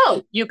just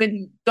you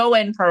can go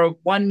in for a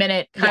 1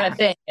 minute kind of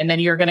thing, and then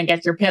you're going to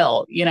get your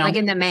pill, like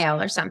in the mail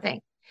or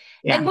something.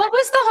 Yeah. And what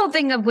was the whole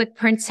thing with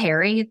Prince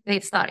Harry? They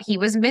thought he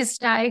was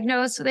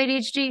misdiagnosed with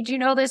ADHD. Do you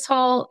know this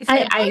whole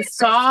thing? I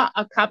saw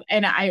a couple,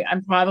 and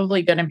I'm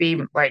probably going to be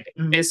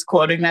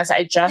misquoting this.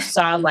 I just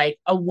saw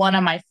one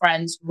of my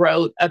friends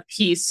wrote a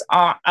piece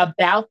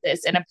about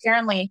this. And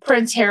apparently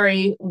Prince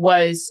Harry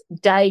was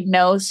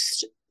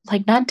diagnosed,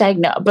 not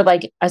diagnosed,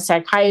 but a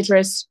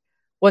psychiatrist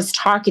was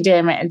talking to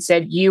him and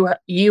said,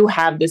 you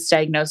have this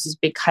diagnosis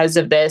because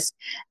of this.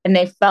 And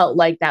they felt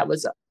like that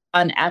was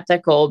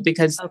unethical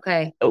because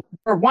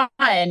for one,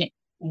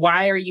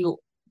 why are you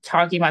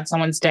talking about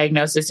someone's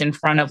diagnosis in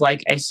front of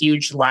a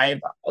huge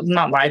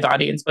not live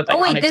audience, but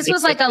this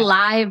was a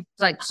live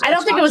I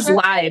don't think it was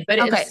live, but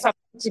it's something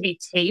to be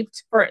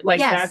taped for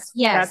that's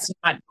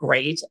not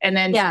great. And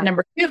then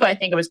number two, I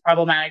think it was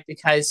problematic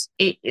because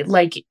it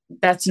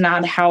that's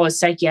not how a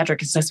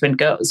psychiatric assessment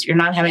goes. You're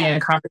not having a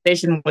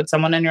conversation with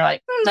someone and you're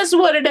like, this is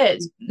what it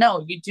is.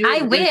 No, you do.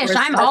 I wish.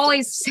 I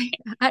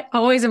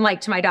always am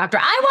to my doctor,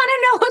 I want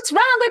to know what's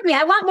wrong with me.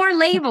 I want more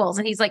labels.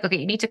 And he's like, okay,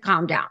 you need to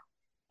calm down.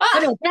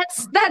 Oh,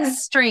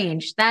 that's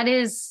strange. That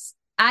is,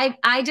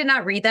 I did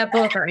not read that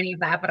book or any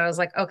of that, but I was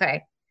like,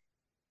 okay,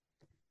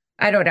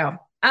 I don't know.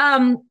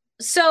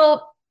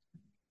 So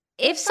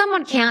if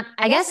someone can't,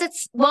 I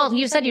guess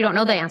you said you don't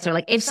know the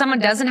answer. If someone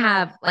doesn't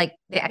have the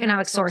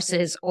economic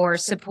sources or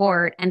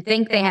support and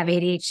think they have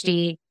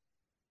ADHD,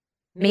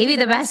 maybe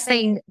the best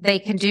thing they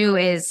can do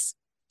is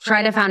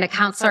try to find a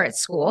counselor at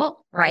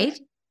school, right?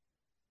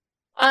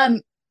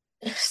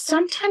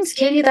 Sometimes,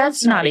 Katie,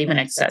 that's not even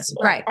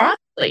accessible. Right.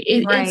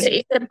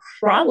 It's a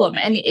problem.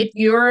 And if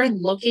you're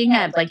looking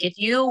at if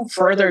you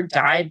further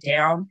dive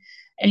down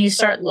and you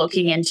start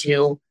looking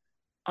into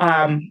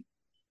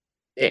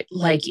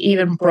like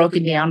even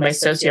broken down by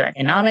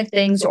socioeconomic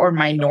things or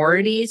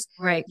minorities,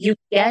 Right. you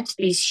get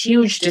these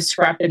huge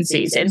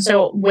discrepancies. And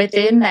so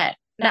within that,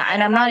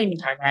 and I'm not even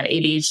talking about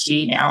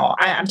ADHD now,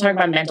 I'm talking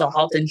about mental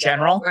health in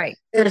general. Right.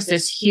 There's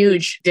this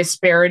huge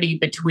disparity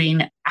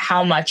between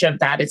how much of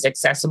that is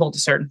accessible to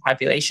certain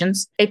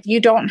populations. If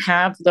you don't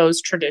have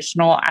those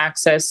traditional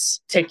access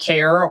to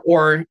care,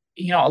 or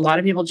a lot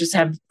of people just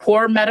have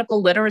poor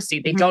medical literacy.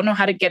 They don't know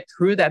how to get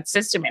through that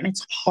system. And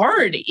it's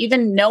hard.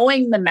 Even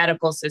knowing the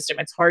medical system,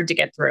 it's hard to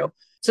get through.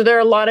 So there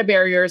are a lot of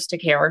barriers to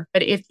care.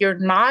 But if you're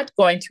not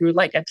going through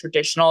like a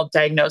traditional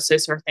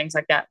diagnosis or things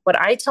like that, what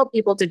I tell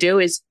people to do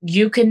is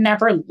you can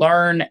never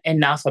learn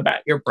enough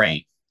about your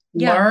brain.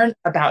 Yeah. Learn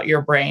about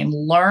your brain.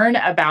 Learn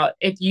about,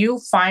 if you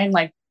find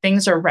like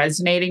things are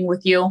resonating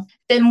with you,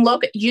 then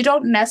look, you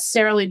don't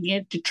necessarily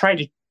need to try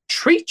to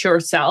treat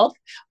yourself,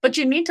 but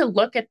you need to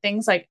look at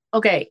things like,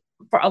 okay,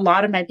 for a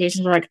lot of my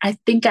patients are like, I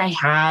think I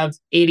have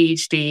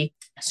ADHD.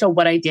 So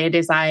what I did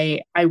is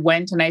I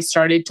went and I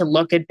started to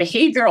look at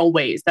behavioral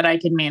ways that I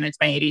can manage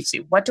my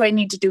ADHD. What do I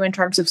need to do in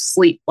terms of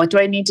sleep? What do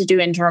I need to do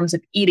in terms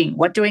of eating?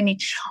 What do I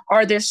need?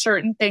 Are there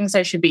certain things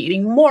I should be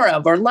eating more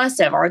of or less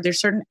of? Are there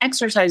certain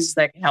exercises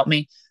that can help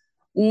me?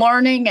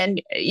 Learning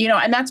and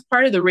that's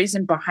part of the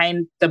reason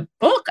behind the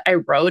book I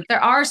wrote.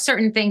 There are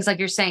certain things, like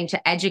you're saying,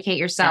 to educate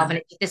yourself.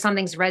 And if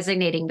something's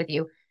resonating with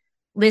you,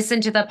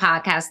 listen to the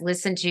podcast,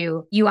 listen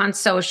to you on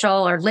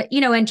social, or,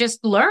 and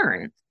just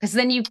learn. Because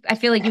then I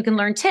feel like you can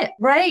learn tips.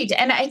 Right.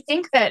 And I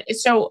think that,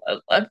 so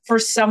for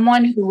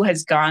someone who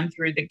has gone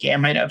through the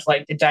gamut of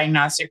like the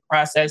diagnostic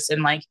process,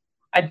 and like,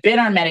 I've been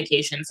on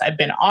medications, I've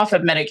been off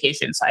of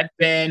medications, I've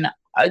been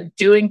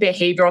doing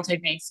behavioral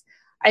techniques.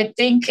 I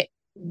think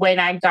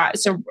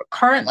so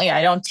currently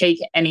I don't take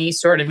any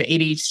sort of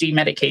ADHD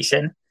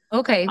medication.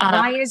 Okay.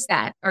 Why is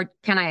that? Or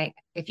can I,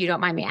 if you don't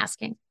mind me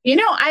asking?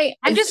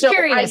 I'm just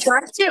curious. I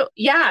tried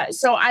to,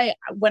 So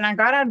when I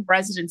got out of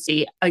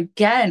residency,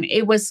 again,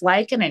 it was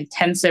like an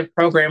intensive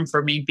program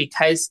for me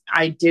because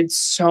I did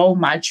so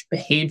much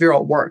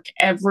behavioral work.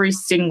 Every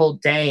single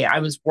day I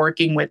was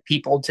working with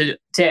people to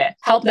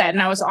help that.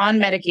 And I was on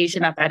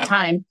medication at that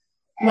time.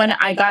 When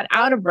I got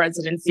out of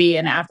residency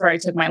and after I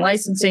took my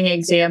licensing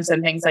exams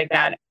and things like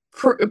that,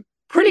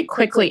 pretty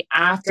quickly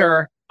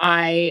after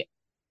I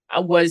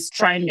was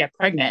trying to get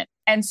pregnant.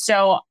 And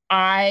so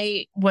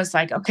I was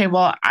like, okay,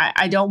 well,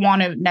 I don't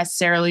want to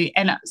necessarily,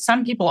 and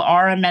some people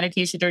are on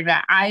medication during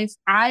that.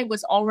 I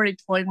was already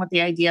toying with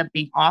the idea of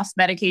being off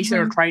medication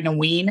or trying to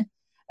wean.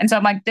 And so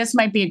I'm like, this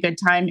might be a good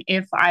time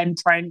if I'm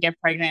trying to get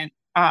pregnant.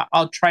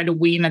 I'll try to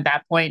wean at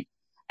that point.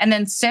 And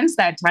then since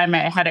that time,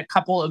 I had a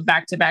couple of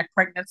back-to-back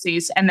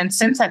pregnancies. And then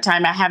since that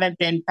time, I haven't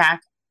been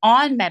back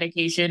on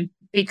medication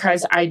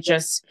because I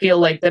just feel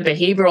like the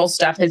behavioral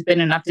stuff has been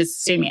enough to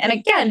sustain me. And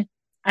again,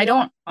 I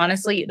don't,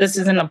 honestly, this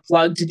isn't a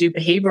plug to do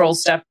behavioral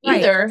stuff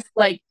either. Right.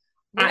 Like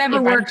whatever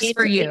works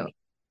for you.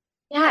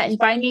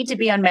 If I need to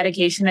be on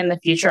medication in the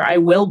future, I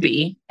will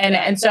be.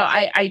 And so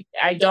I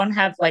don't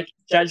have like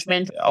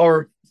judgment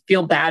or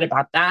feel bad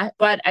about that.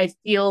 But I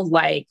feel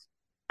like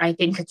I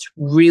think it's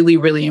really,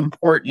 really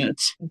important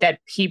that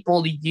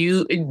people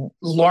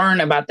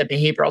learn about the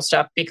behavioral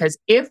stuff, because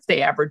if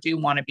they ever do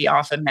want to be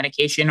off of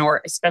medication,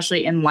 or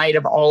especially in light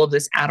of all of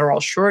this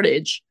Adderall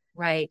shortage,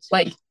 right?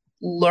 Like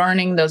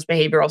learning those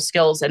behavioral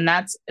skills. And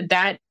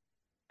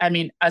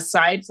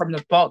aside from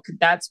the book,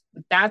 that's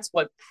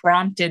what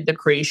prompted the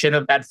creation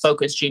of that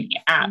Focus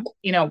Genie app.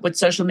 With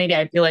social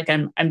media, I feel like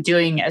I'm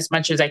doing as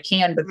much as I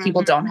can, but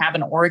people don't have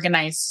an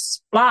organized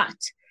spot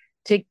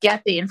to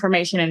get the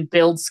information and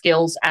build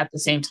skills at the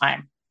same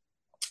time.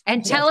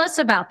 And tell us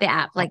about the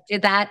app. Like,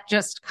 did that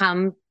just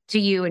come to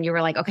you and you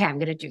were like, okay, I'm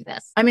going to do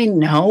this? I mean,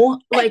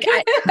 no, like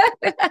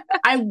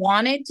I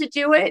wanted to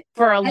do it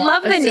for a long time. I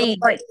love the name.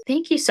 Like,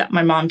 thank you so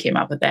My mom came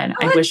up with it.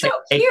 I wish I could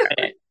take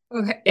credit.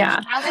 Okay.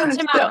 Yeah.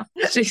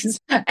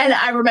 And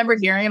I remember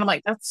hearing it, I'm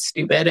like, that's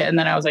stupid. And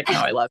then I was like, no,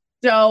 I love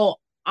it. So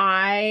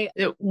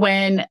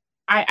when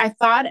I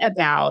thought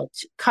about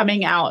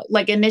coming out,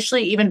 like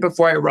initially, even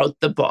before I wrote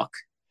the book,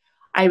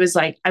 I was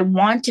like, I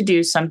want to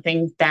do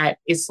something that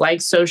is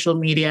like social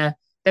media,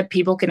 that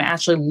people can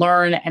actually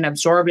learn and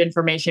absorb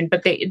information,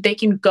 but they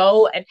can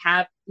go and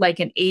have like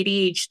an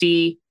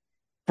ADHD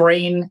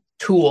brain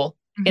tool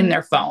in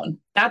their phone.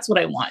 That's what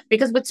I want.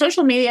 Because with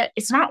social media,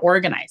 it's not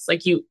organized.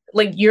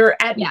 You're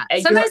at,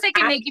 sometimes they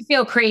can make you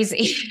feel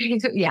crazy.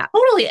 Yeah,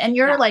 totally. And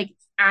you're like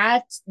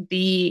at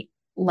the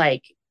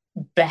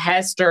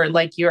behest, or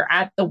like you're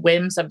at the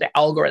whims of the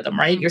algorithm,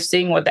 right? You're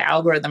seeing what the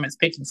algorithm is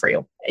picking for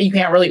you. You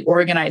can't really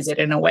organize it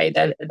in a way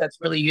that's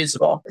really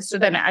usable. So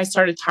then I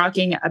started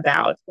talking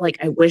about like,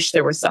 I wish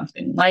there was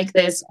something like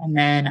this. And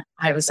then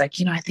I was like,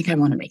 I think I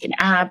want to make an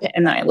app.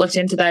 And then I looked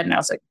into that and I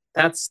was like,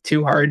 that's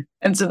too hard.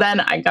 And so then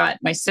I got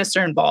my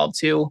sister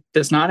involved, who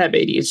does not have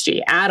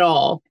ADHD at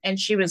all. And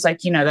she was like,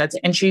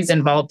 and she's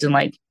involved in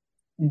like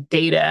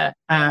data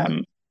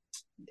and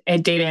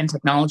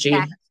technology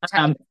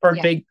for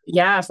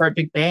a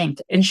big bank.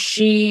 And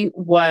she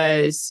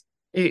was,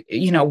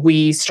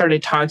 we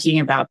started talking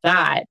about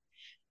that.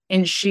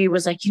 And she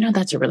was like,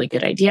 that's a really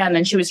good idea. And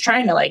then she was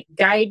trying to like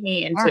guide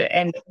me into,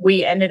 and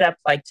we ended up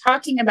like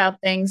talking about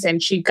things.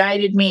 And she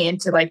guided me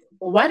into like,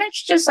 well, why don't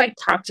you just like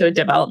talk to a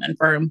development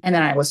firm? And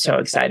then I was so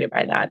excited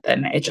by that.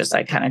 Then it just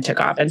like kind of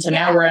took off. And so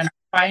now we're in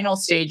final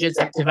stages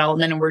of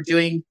development and we're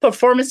doing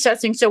performance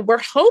testing. So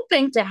we're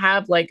hoping to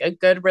have like a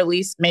good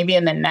release maybe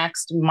in the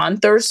next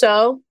month or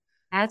so.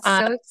 That's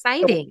so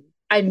exciting.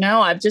 I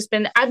know. I've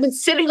been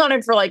sitting on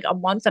it for like a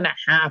month and a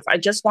half. I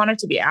just want it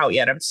to be out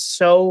yet. I'm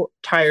so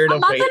tired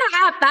of waiting. A month and a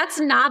half. That's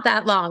not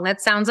that long.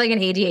 That sounds like an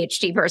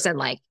ADHD person.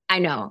 Like, I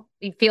know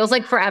it feels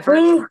like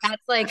forever.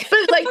 That's like, but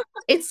like,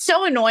 it's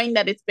so annoying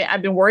that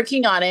I've been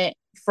working on it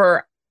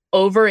for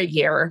over a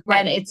year.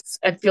 Right. And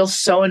it feels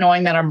so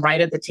annoying that I'm right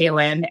at the tail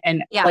end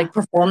and like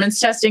performance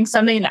testing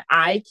something that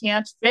I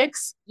can't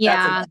fix.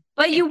 Yeah.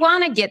 But you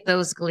want to get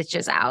those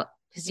glitches out.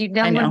 Because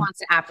no one wants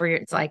an app where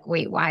it's like,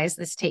 wait, why is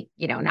this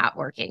not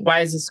working?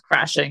 Why is this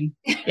crashing?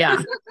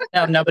 Yeah.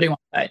 No, nobody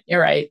wants that. You're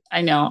right.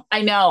 I know.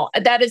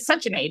 That is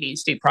such an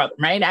ADHD problem,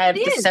 right? I have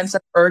this sense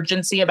of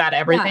urgency about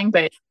everything,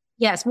 but.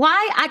 Yes.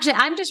 Why? Actually,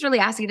 I'm just really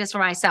asking this for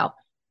myself.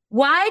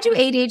 Why do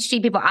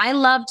ADHD people, I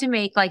love to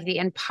make like the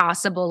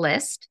impossible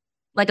list,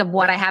 like of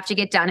what I have to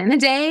get done in the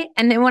day.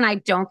 And then when I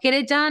don't get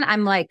it done,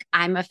 I'm like,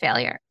 I'm a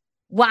failure.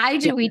 Why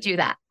do we do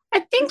that? I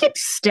think it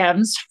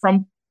stems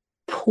from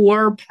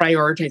poor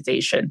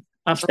prioritization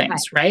of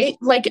things, right?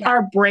 Like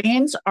our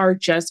brains are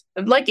just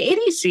like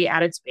ADHD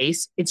at its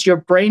base. It's your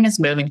brain is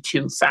moving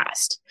too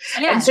fast.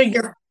 Yes. And so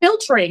you're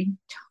filtering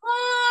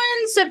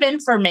tons of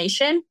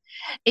information.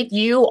 If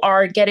you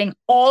are getting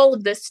all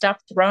of this stuff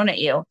thrown at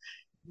you,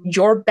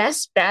 your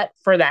best bet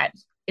for that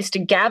is to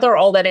gather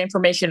all that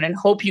information and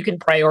hope you can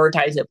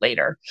prioritize it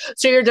later.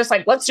 So you're just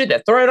like, let's do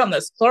this, throw it on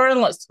this, throw it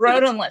on this, throw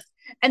it on this.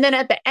 And then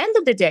at the end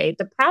of the day,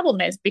 the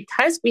problem is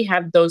because we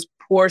have those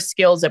poor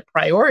skills at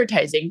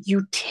prioritizing,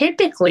 you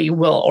typically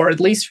will, or at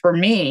least for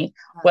me,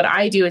 what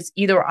I do is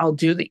either I'll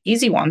do the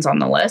easy ones on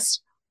the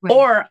list,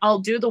 or I'll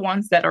do the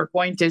ones that are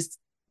going to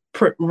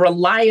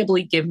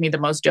reliably give me the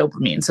most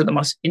dopamine. So the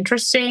most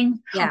interesting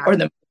or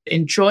the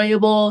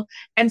enjoyable.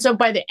 And so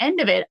by the end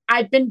of it,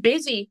 I've been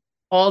busy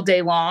all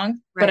day long,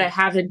 but I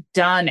haven't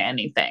done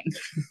anything.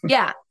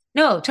 Yeah,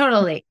 no,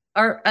 totally.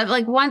 Or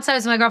like once I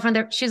was with my girlfriend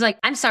there, she's like,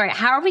 I'm sorry,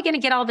 how are we going to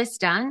get all this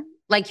done?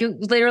 Like you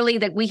literally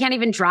that we can't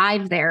even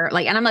drive there.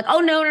 Like, and I'm like,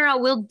 oh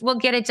no, we'll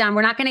get it done.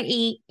 We're not going to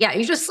eat. Yeah.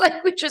 You just like,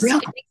 it makes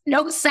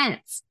no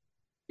sense.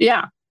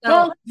 Yeah. So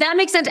well, that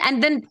makes sense.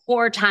 And then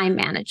poor time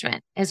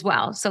management as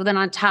well. So then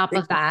on top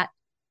of that,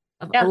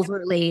 of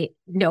overly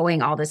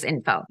knowing all this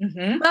info.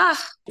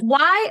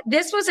 Why?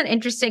 This was an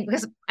interesting,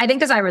 because I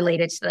think as I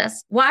related to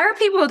this, why are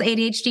people with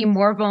ADHD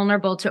more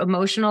vulnerable to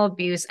emotional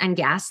abuse and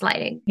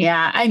gaslighting?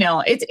 Yeah, I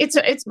know.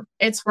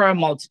 It's for a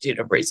multitude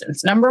of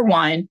reasons. Number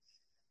one,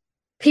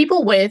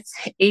 people with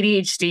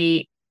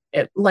ADHD,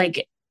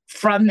 like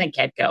from the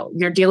get-go,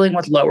 you're dealing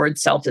with lowered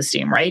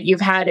self-esteem, right?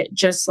 You've had it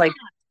just like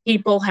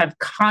people have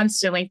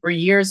constantly for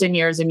years and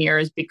years and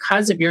years,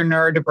 because of your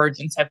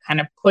neurodivergence, have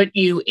kind of put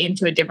you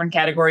into a different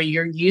category.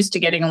 You're used to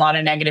getting a lot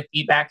of negative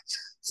feedback.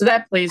 So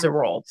that plays a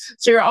role.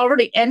 So you're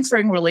already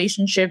entering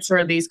relationships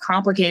or these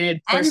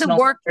complicated and the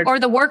work or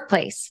the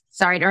workplace.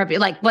 Sorry to interrupt you.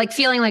 Like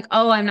feeling like,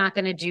 oh, I'm not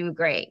going to do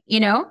great,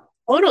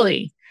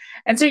 Totally.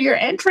 And so you're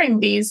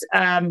entering these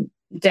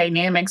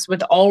dynamics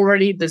with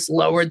already this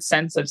lowered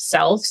sense of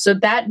self. So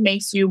that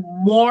makes you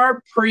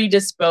more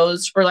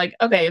predisposed for like,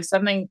 okay, if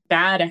something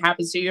bad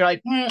happens to you, you're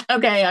like,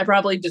 okay, I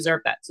probably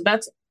deserve that. So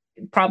that's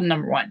problem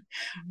number one.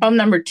 Problem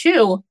number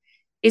two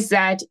is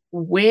that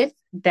with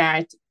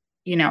that,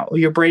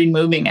 your brain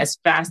moving as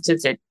fast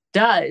as it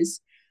does,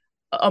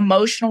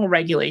 emotional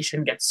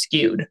regulation gets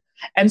skewed.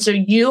 And so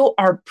you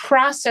are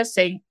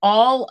processing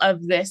all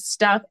of this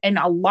stuff. And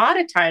a lot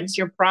of times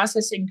you're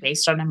processing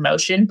based on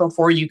emotion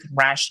before you can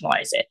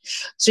rationalize it.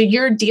 So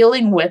you're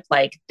dealing with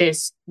like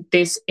this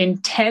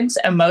intense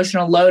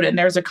emotional load. And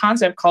there's a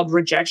concept called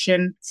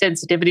rejection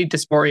sensitivity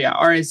dysphoria,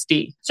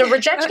 RSD. So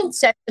rejection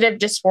sensitive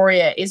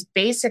dysphoria is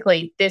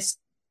basically this,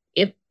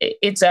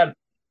 it's a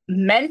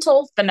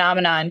mental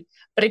phenomenon,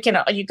 but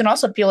you can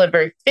also feel it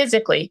very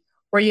physically,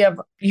 where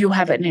you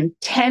have an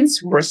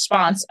intense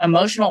response,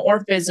 emotional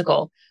or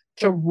physical,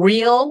 to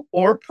real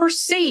or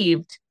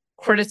perceived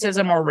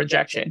criticism or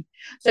rejection.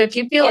 So if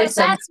you feel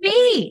that's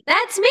me.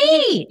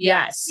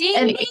 Yes.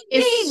 And it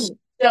is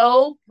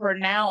so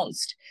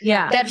pronounced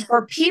that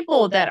for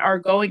people that are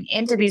going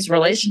into these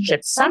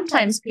relationships,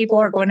 sometimes people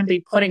are going to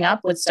be putting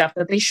up with stuff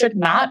that they should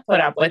not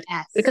put up with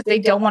because they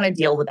don't want to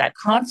deal with that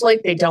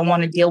conflict. They don't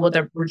want to deal with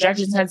the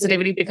rejection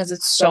sensitivity because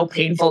it's so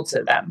painful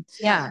to them.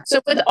 Yeah. So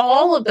with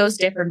all of those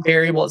different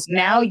variables,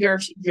 now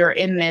you're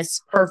in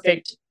this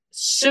perfect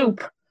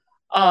soup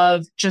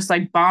of just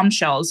like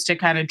bombshells to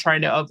kind of try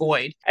to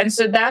avoid. And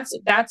so that's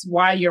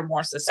why you're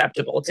more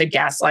susceptible to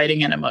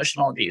gaslighting and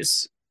emotional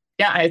abuse.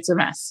 Yeah, it's a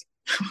mess.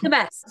 The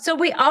best. So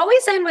we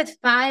always end with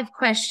 5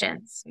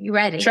 questions. You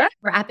ready? Sure.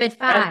 Rapid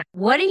fire.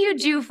 What do you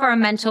do for a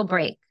mental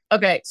break?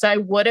 Okay. So I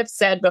would have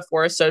said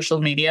before social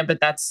media, but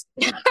that's...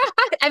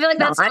 I feel like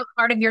that's not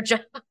part of your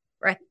job,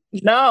 right?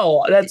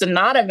 No, that's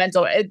not a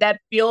mental. That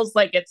feels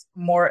like it's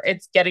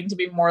getting to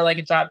be more like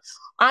a job.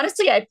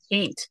 Honestly, I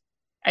paint.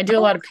 I do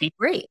a lot of painting.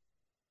 Great.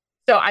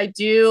 So I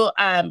do.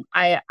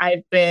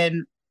 I've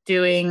been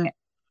doing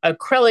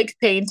acrylic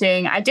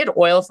painting. I did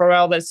oil for a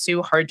while, but it's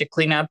too hard to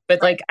clean up.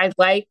 But like, I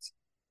like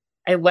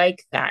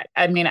that.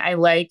 I mean, I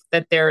like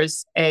that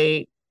there's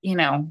a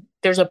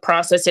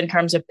process in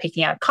terms of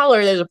picking out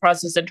color. There's a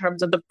process in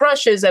terms of the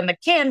brushes and the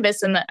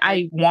canvas, and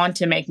I want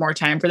to make more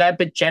time for that.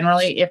 But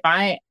generally, if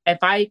I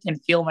can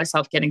feel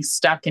myself getting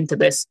stuck into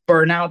this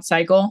burnout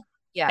cycle,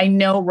 I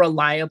know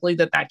reliably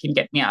that can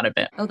get me out of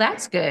it. Oh,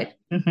 that's good.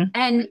 Mm-hmm.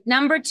 And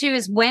number 2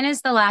 is, when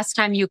is the last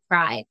time you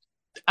cried?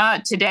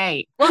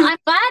 Today. Well, I'm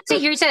glad to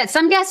hear you say that.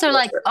 Some guests are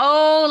like,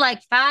 oh,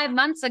 like 5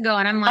 months ago.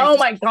 And I'm like, oh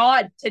my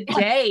God,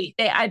 today.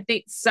 I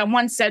think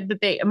someone said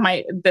that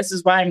this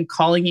is why I'm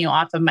calling you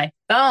off of my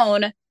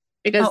phone,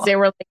 because they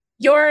were like,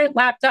 your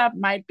laptop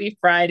might be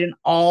fried and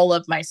all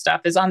of my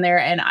stuff is on there.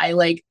 And I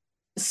like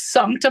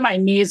sunk to my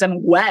knees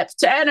and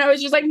wept. And I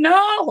was just like,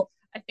 no,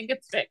 I think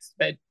it's fixed,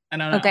 but I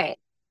don't know. Okay.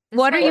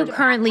 What are you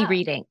currently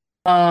reading?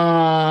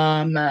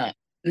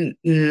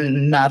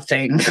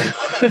 Nothing.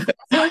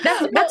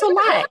 That's a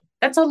lie.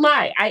 That's a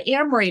lie. I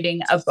am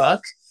reading a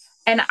book,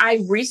 and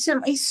I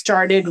recently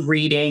started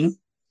reading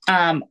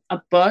a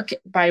book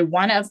by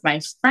one of my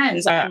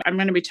friends. I'm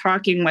going to be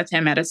talking with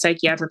him at a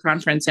psychiatric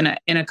conference in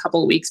a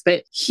couple of weeks,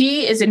 but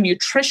he is a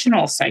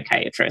nutritional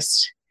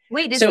psychiatrist.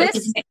 Wait,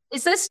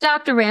 is this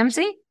Dr.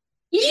 Ramsey?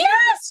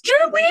 Yes,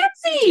 Drew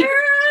Ramsey.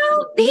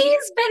 Girl,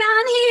 he's been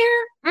on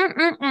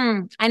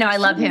here. I know. I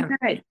love him.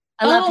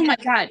 My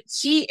God.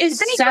 He is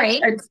such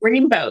a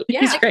dreamboat.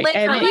 Yeah. He's great.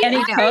 And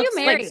he cooks,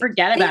 like,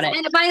 forget about it.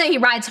 And by the way, he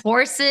rides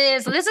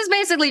horses. This is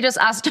basically just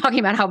us talking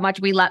about how much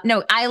we love.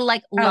 No, I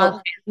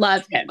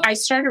love him. I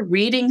started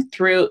reading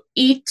through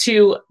Eat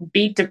to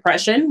Beat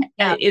Depression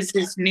is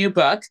his new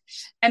book.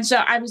 And so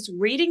I was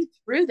reading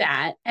through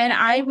that, and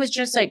I was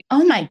just like,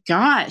 oh my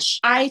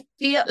gosh, I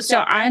feel, so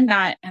I'm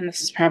not, and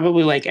this is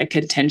probably like a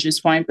contentious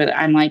point, but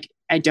I'm like,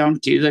 I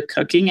don't do the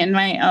cooking in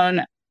my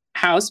own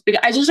house because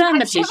I just don't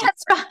have the patience.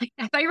 That's fine.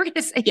 I thought you were going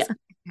to say something.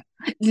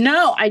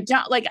 No, I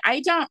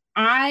don't.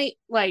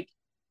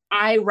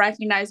 I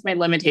recognize my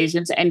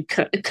limitations, and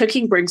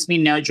cooking brings me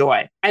no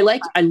joy. I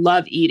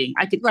love eating.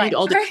 I could eat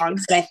all the time,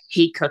 but I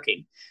hate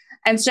cooking.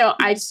 And so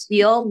I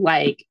feel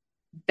like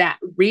that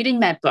reading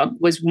that book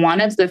was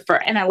one of the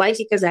first, and I like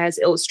it because it has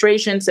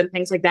illustrations and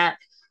things like that.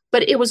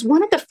 But it was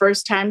one of the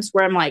first times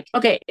where I'm like,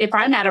 okay, if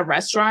I'm at a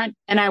restaurant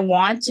and I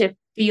want to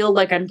feel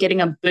like I'm getting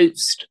a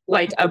boost,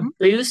 like a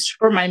boost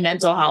for my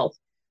mental health,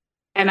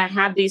 and I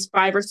have these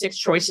 5 or 6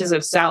 choices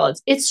of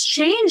salads, it's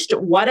changed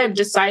what I've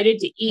decided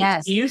to eat.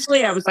 Yes.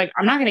 Usually I was like,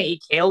 I'm not going to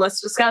eat kale. That's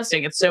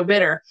disgusting. It's so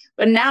bitter.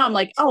 But now I'm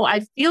like, oh,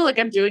 I feel like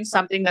I'm doing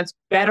something that's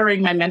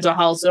bettering my mental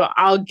health. So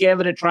I'll give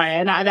it a try.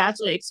 And I've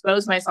actually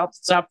exposed myself to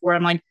stuff where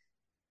I'm like,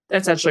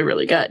 that's actually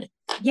really good.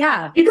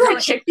 Yeah. You put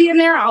chickpea in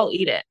there, I'll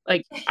eat it.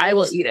 Like, I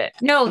will eat it.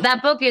 No,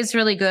 that book is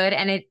really good.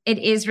 And it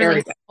is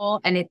really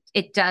cool. And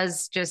it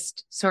does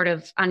just sort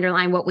of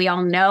underline what we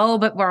all know,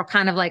 but we're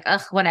kind of like,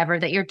 ugh, whatever,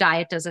 that your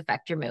diet does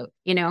affect your mood,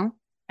 you know?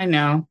 I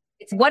know.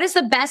 What is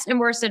the best and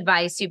worst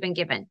advice you've been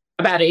given?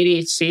 About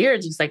ADHD or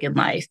just like in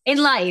life? In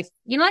life.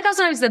 You know, like how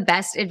sometimes the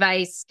best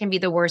advice can be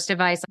the worst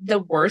advice. The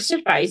worst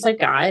advice I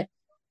got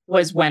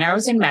was when I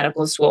was in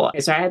medical school.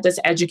 So I had this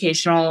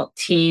educational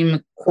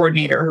team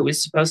coordinator who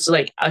was supposed to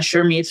like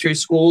usher me through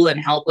school and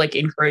help like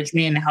encourage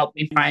me and help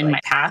me find my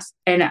path.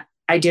 And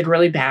I did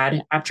really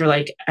bad after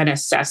like an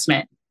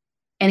assessment.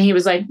 And he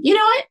was like, you know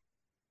what?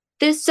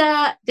 This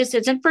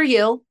isn't for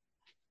you.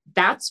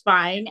 That's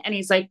fine. And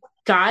he's like,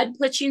 God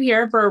put you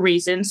here for a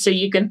reason so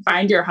you can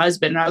find your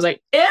husband. And I was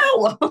like,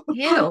 ew.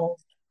 Ew.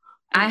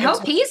 I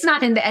hope he's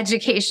not in the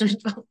education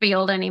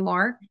field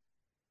anymore.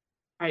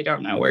 I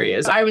don't know where he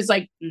is. I was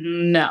like,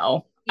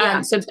 no.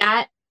 Yeah.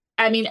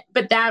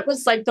 But that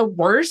was like the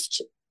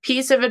worst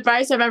piece of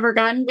advice I've ever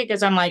gotten,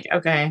 because I'm like,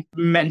 okay,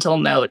 mental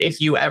note, if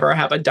you ever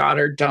have a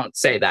daughter, don't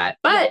say that.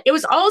 But it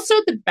was also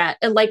the best.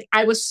 Like,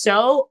 I was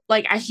so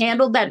like, I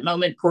handled that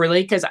moment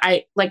poorly because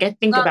I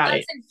think about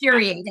it. It's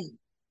infuriating.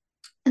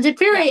 It's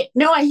infuriating.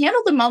 Yeah. No, I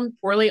handled the moment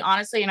poorly,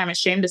 honestly. And I'm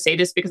ashamed to say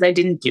this because I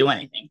didn't do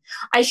anything.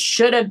 I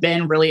should have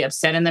been really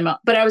upset in the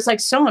moment, but I was like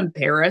so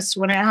embarrassed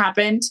when it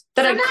happened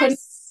that I couldn't.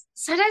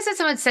 Sometimes when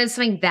someone says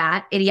something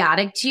that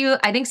idiotic to you,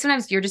 I think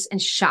sometimes you're just in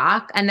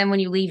shock. And then when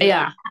you leave, you're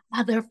like,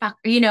 motherfucker,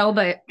 you know,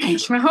 but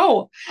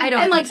no, I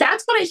don't. And like,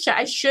 that's what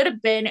I should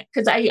have been.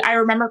 Cause I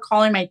remember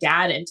calling my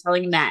dad and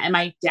telling him that. And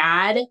my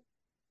dad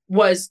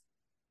was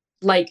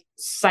like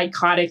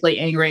psychotically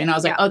angry. And I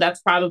was like, oh,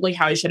 that's probably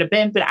how I should have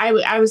been. But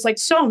I was like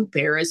so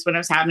embarrassed when it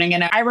was happening.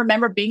 And I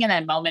remember being in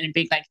that moment and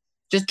being like,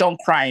 just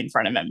don't cry in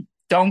front of him.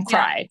 Don't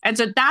cry. And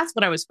so that's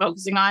what I was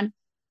focusing on.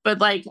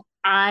 But like,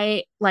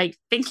 I like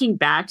thinking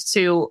back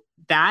to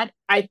that,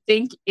 I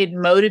think it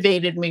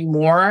motivated me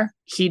more.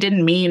 He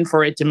didn't mean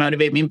for it to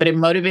motivate me, but it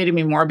motivated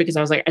me more because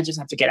I was like, I just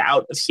have to get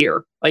out of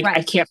here. Like,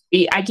 I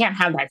can't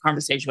have that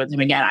conversation with him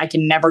again. I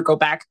can never go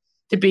back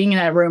to being in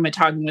that room and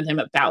talking with him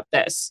about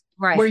this,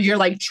 where you're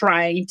like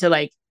trying to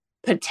like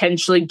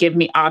potentially give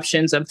me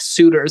options of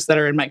suitors that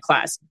are in my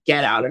class.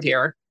 Get out of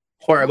here.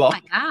 Horrible. Oh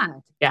my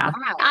God. Yeah.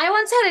 Wow. I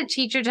once had a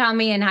teacher tell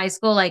me in high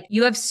school, like,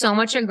 you have so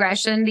much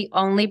aggression. The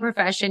only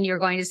profession you're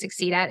going to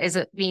succeed at is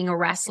being a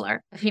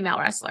wrestler, a female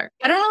wrestler.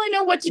 I don't really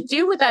know what to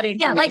do with that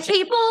information. Yeah, like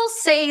people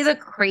say the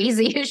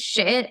craziest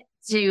shit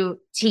to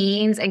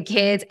teens and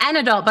kids and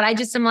adult, but I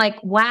just am like,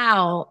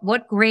 wow,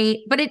 what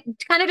great. But it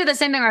kind of did the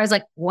same thing where I was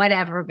like,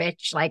 whatever,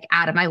 bitch, like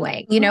out of my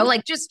way. You know,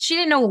 like just, she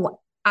didn't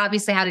know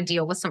obviously how to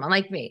deal with someone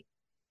like me.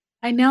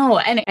 I know.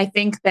 And I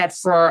think that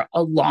for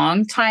a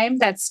long time,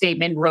 that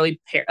statement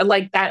really,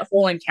 like that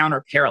whole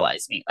encounter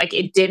paralyzed me. Like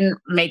it didn't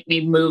make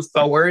me move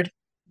forward.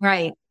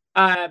 Right.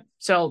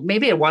 So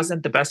maybe it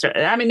wasn't the best.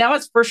 I mean, that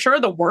was for sure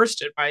the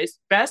worst advice.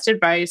 Best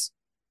advice,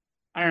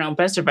 I don't know.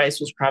 Best advice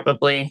was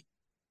probably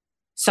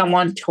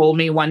someone told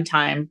me one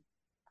time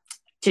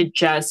to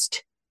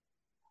just,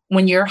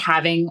 when you're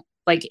having,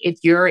 like, if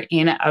you're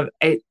in a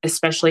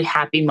especially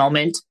happy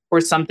moment or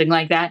something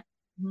like that,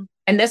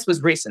 and this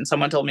was recent,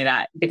 someone told me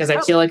that because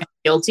I feel like I'm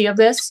guilty of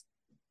this.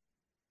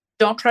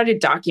 Don't try to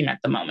document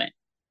the moment.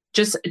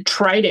 Just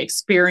try to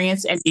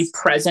experience and be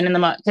present in the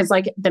moment. Because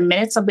like the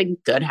minute something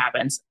good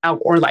happens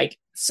or like,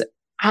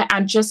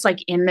 I'm just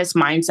like in this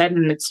mindset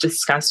and it's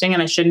disgusting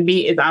and I shouldn't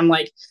be. I'm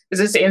like, is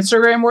this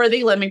Instagram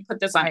worthy? Let me put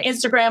this on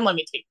Instagram. Let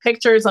me take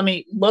pictures. Let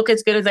me look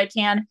as good as I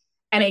can.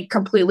 And it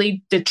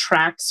completely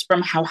detracts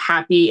from how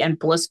happy and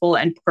blissful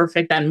and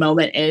perfect that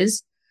moment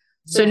is.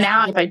 So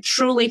now if I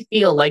truly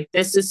feel like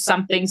this is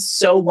something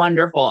so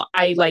wonderful,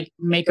 I like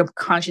make a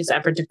conscious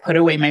effort to put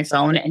away my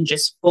phone and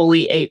just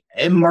fully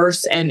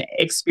immerse and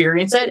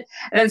experience it.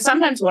 And then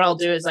sometimes what I'll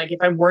do is like, if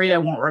I'm worried I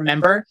won't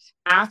remember,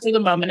 after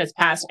the moment has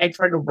passed, I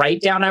try to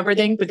write down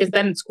everything because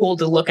then it's cool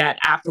to look at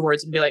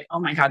afterwards and be like, oh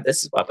my God,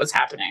 this is what was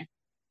happening.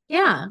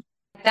 Yeah,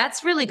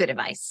 that's really good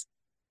advice.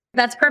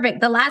 That's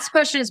perfect. The last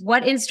question is,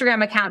 what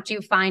Instagram account do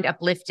you find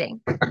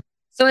uplifting?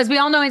 So as we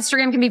all know,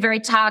 Instagram can be very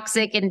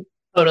toxic and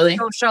totally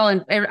social.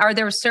 And are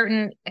there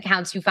certain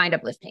accounts you find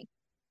uplifting?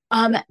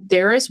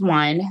 There is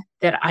one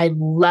that I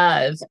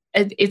love.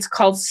 It's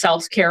called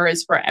Self-Care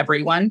is for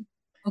Everyone.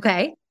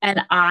 Okay.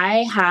 And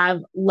I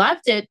have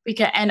loved it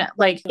because, and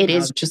like, it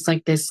is just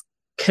like this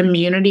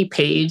community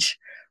page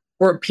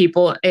where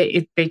people,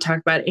 they talk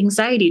about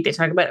anxiety, they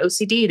talk about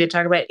OCD, they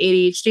talk about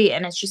ADHD,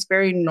 and it's just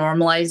very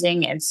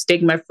normalizing and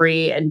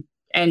stigma-free and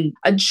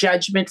a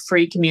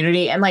judgment-free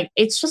community. And like,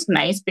 it's just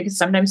nice because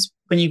sometimes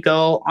when you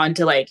go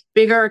onto like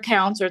bigger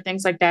accounts or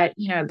things like that,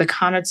 you know, the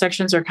comment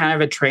sections are kind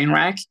of a train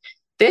wreck.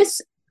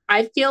 This,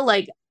 I feel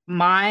like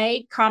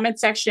my comment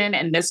section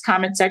and this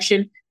comment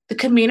section, the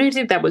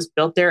community that was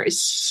built there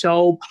is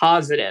so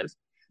positive.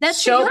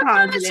 That's so your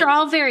positive. comments are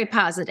all very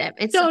positive.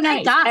 It's so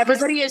nice.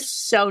 Everybody is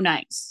so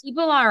nice.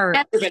 People are.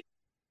 Everybody.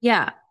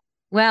 Yeah.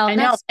 Well, I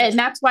know. And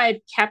that's why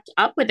I've kept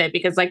up with it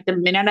because like the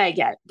minute I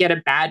get a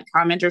bad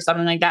comment or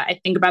something like that, I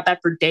think about that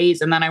for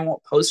days and then I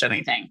won't post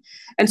anything.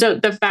 And so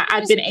the fact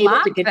I've been able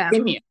to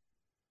continue.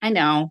 I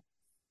know.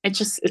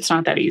 It's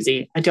not that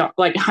easy. I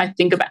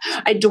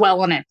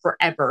dwell on it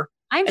forever.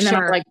 I'm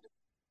sure. Like,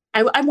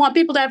 I want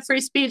people to have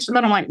free speech. And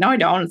then I'm like, no, I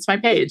don't. It's my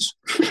page.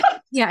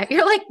 Yeah.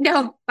 You're like,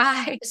 no,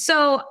 bye.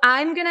 So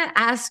I'm going to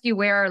ask you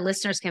where our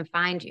listeners can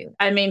find you.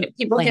 I mean,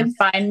 people can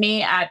find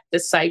me at the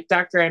Psych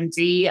Dr.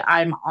 MD.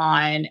 I'm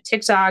on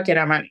TikTok and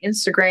I'm on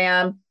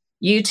Instagram.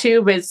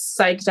 YouTube is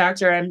Psych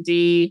Dr.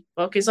 MD.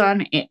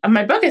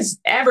 My book is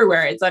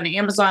everywhere. It's on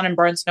Amazon and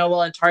Barnes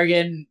Noble and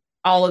Target and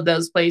all of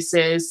those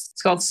places.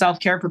 It's called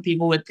Self-Care for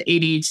People with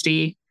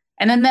ADHD.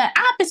 And then the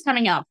app is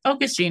coming out,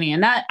 Focus Genie.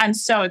 And that I'm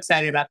so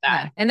excited about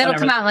that. Yeah. And that'll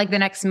come out like the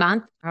next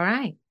month. All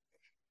right.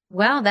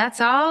 Well, that's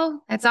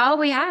all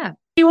we have.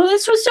 Well,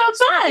 this was so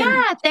fun.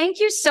 Yeah. Thank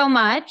you so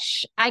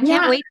much. I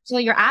can't wait until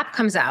your app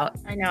comes out.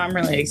 I know. I'm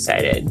really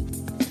excited.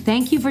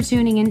 Thank you for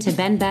tuning in to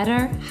Ben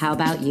Better. How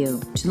about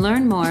you? To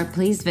learn more,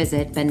 please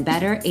visit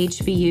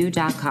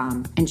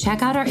benbetterhbu.com and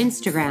check out our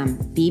Instagram,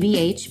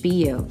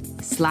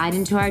 bbhbu. Slide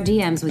into our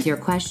DMs with your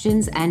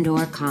questions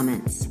and/or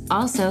comments.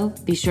 Also,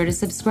 be sure to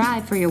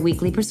subscribe for your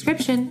weekly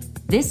prescription.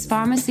 This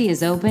pharmacy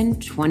is open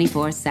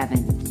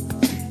 24/7.